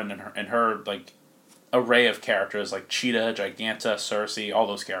Wonder Woman and her like array of characters like Cheetah, Giganta, Cersei, all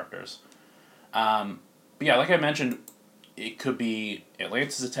those characters. But yeah, like I mentioned, it could be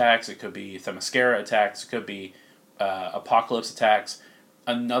Atlantis attacks, it could be Themyscira attacks, it could be Apocalypse attacks.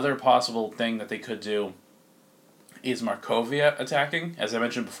 Another possible thing that they could do is Markovia attacking. As I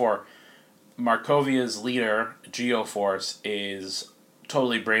mentioned before, Markovia's leader, Geoforce, is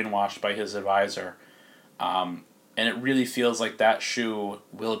totally brainwashed by his advisor. And it really feels like that shoe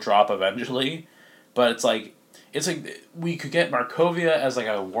will drop eventually. But it's like we could get Markovia as like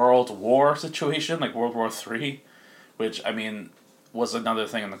a world war situation, like World War III, which, I mean, was another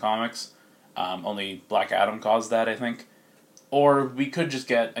thing in the comics. Only Black Adam caused that, I think. Or we could just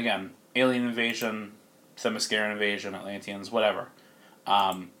get, again, alien invasion, Themyscira invasion, Atlanteans, whatever.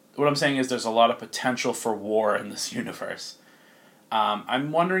 What I'm saying is there's a lot of potential for war in this universe.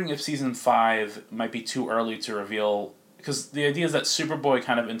 I'm wondering if Season 5 might be too early to reveal, because the idea is that Superboy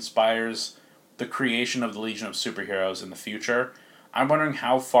kind of inspires the creation of the Legion of Superheroes in the future. I'm wondering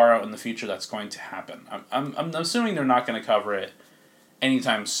how far out in the future that's going to happen. I'm assuming they're not going to cover it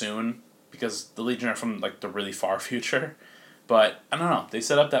anytime soon, because the Legion are from like the really far future. But I don't know. They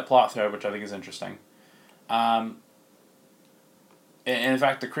set up that plot thread, which I think is interesting. And in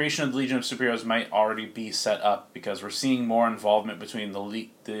fact, the creation of the Legion of Superheroes might already be set up, because we're seeing more involvement between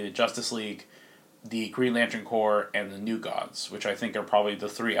the Justice League, the Green Lantern Corps, and the New Gods, which I think are probably the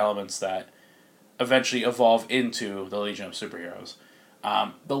 3 elements that eventually evolve into the Legion of Superheroes.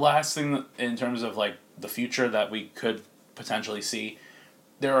 The last thing in terms of like the future that we could potentially see,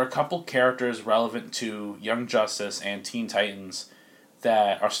 there are a couple characters relevant to Young Justice and Teen Titans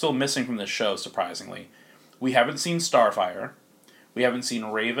that are still missing from this show, surprisingly. We haven't seen Starfire. We haven't seen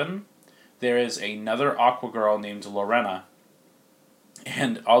Raven. There is another Aqua Girl named Lorena.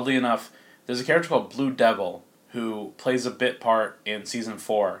 And oddly enough, there's a character called Blue Devil who plays a bit part in Season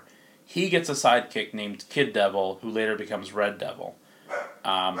 4. He gets a sidekick named Kid Devil, who later becomes Red Devil.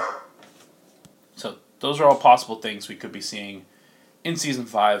 So those are all possible things we could be seeing in Season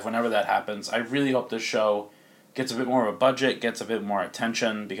 5, whenever that happens. I really hope this show gets a bit more of a budget, gets a bit more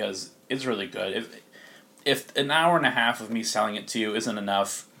attention, because it's really good. If an hour and a half of me selling it to you isn't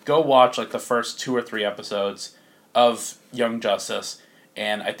enough, go watch like the first 2 or 3 episodes of Young Justice,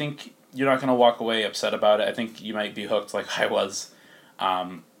 and I think you're not going to walk away upset about it. I think you might be hooked like I was.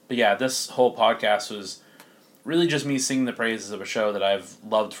 But yeah, this whole podcast was really just me singing the praises of a show that I've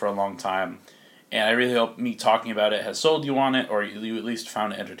loved for a long time. And I really hope me talking about it has sold you on it, or you at least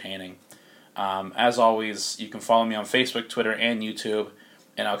found it entertaining. As always, you can follow me on Facebook, Twitter, and YouTube.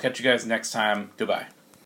 And I'll catch you guys next time. Goodbye.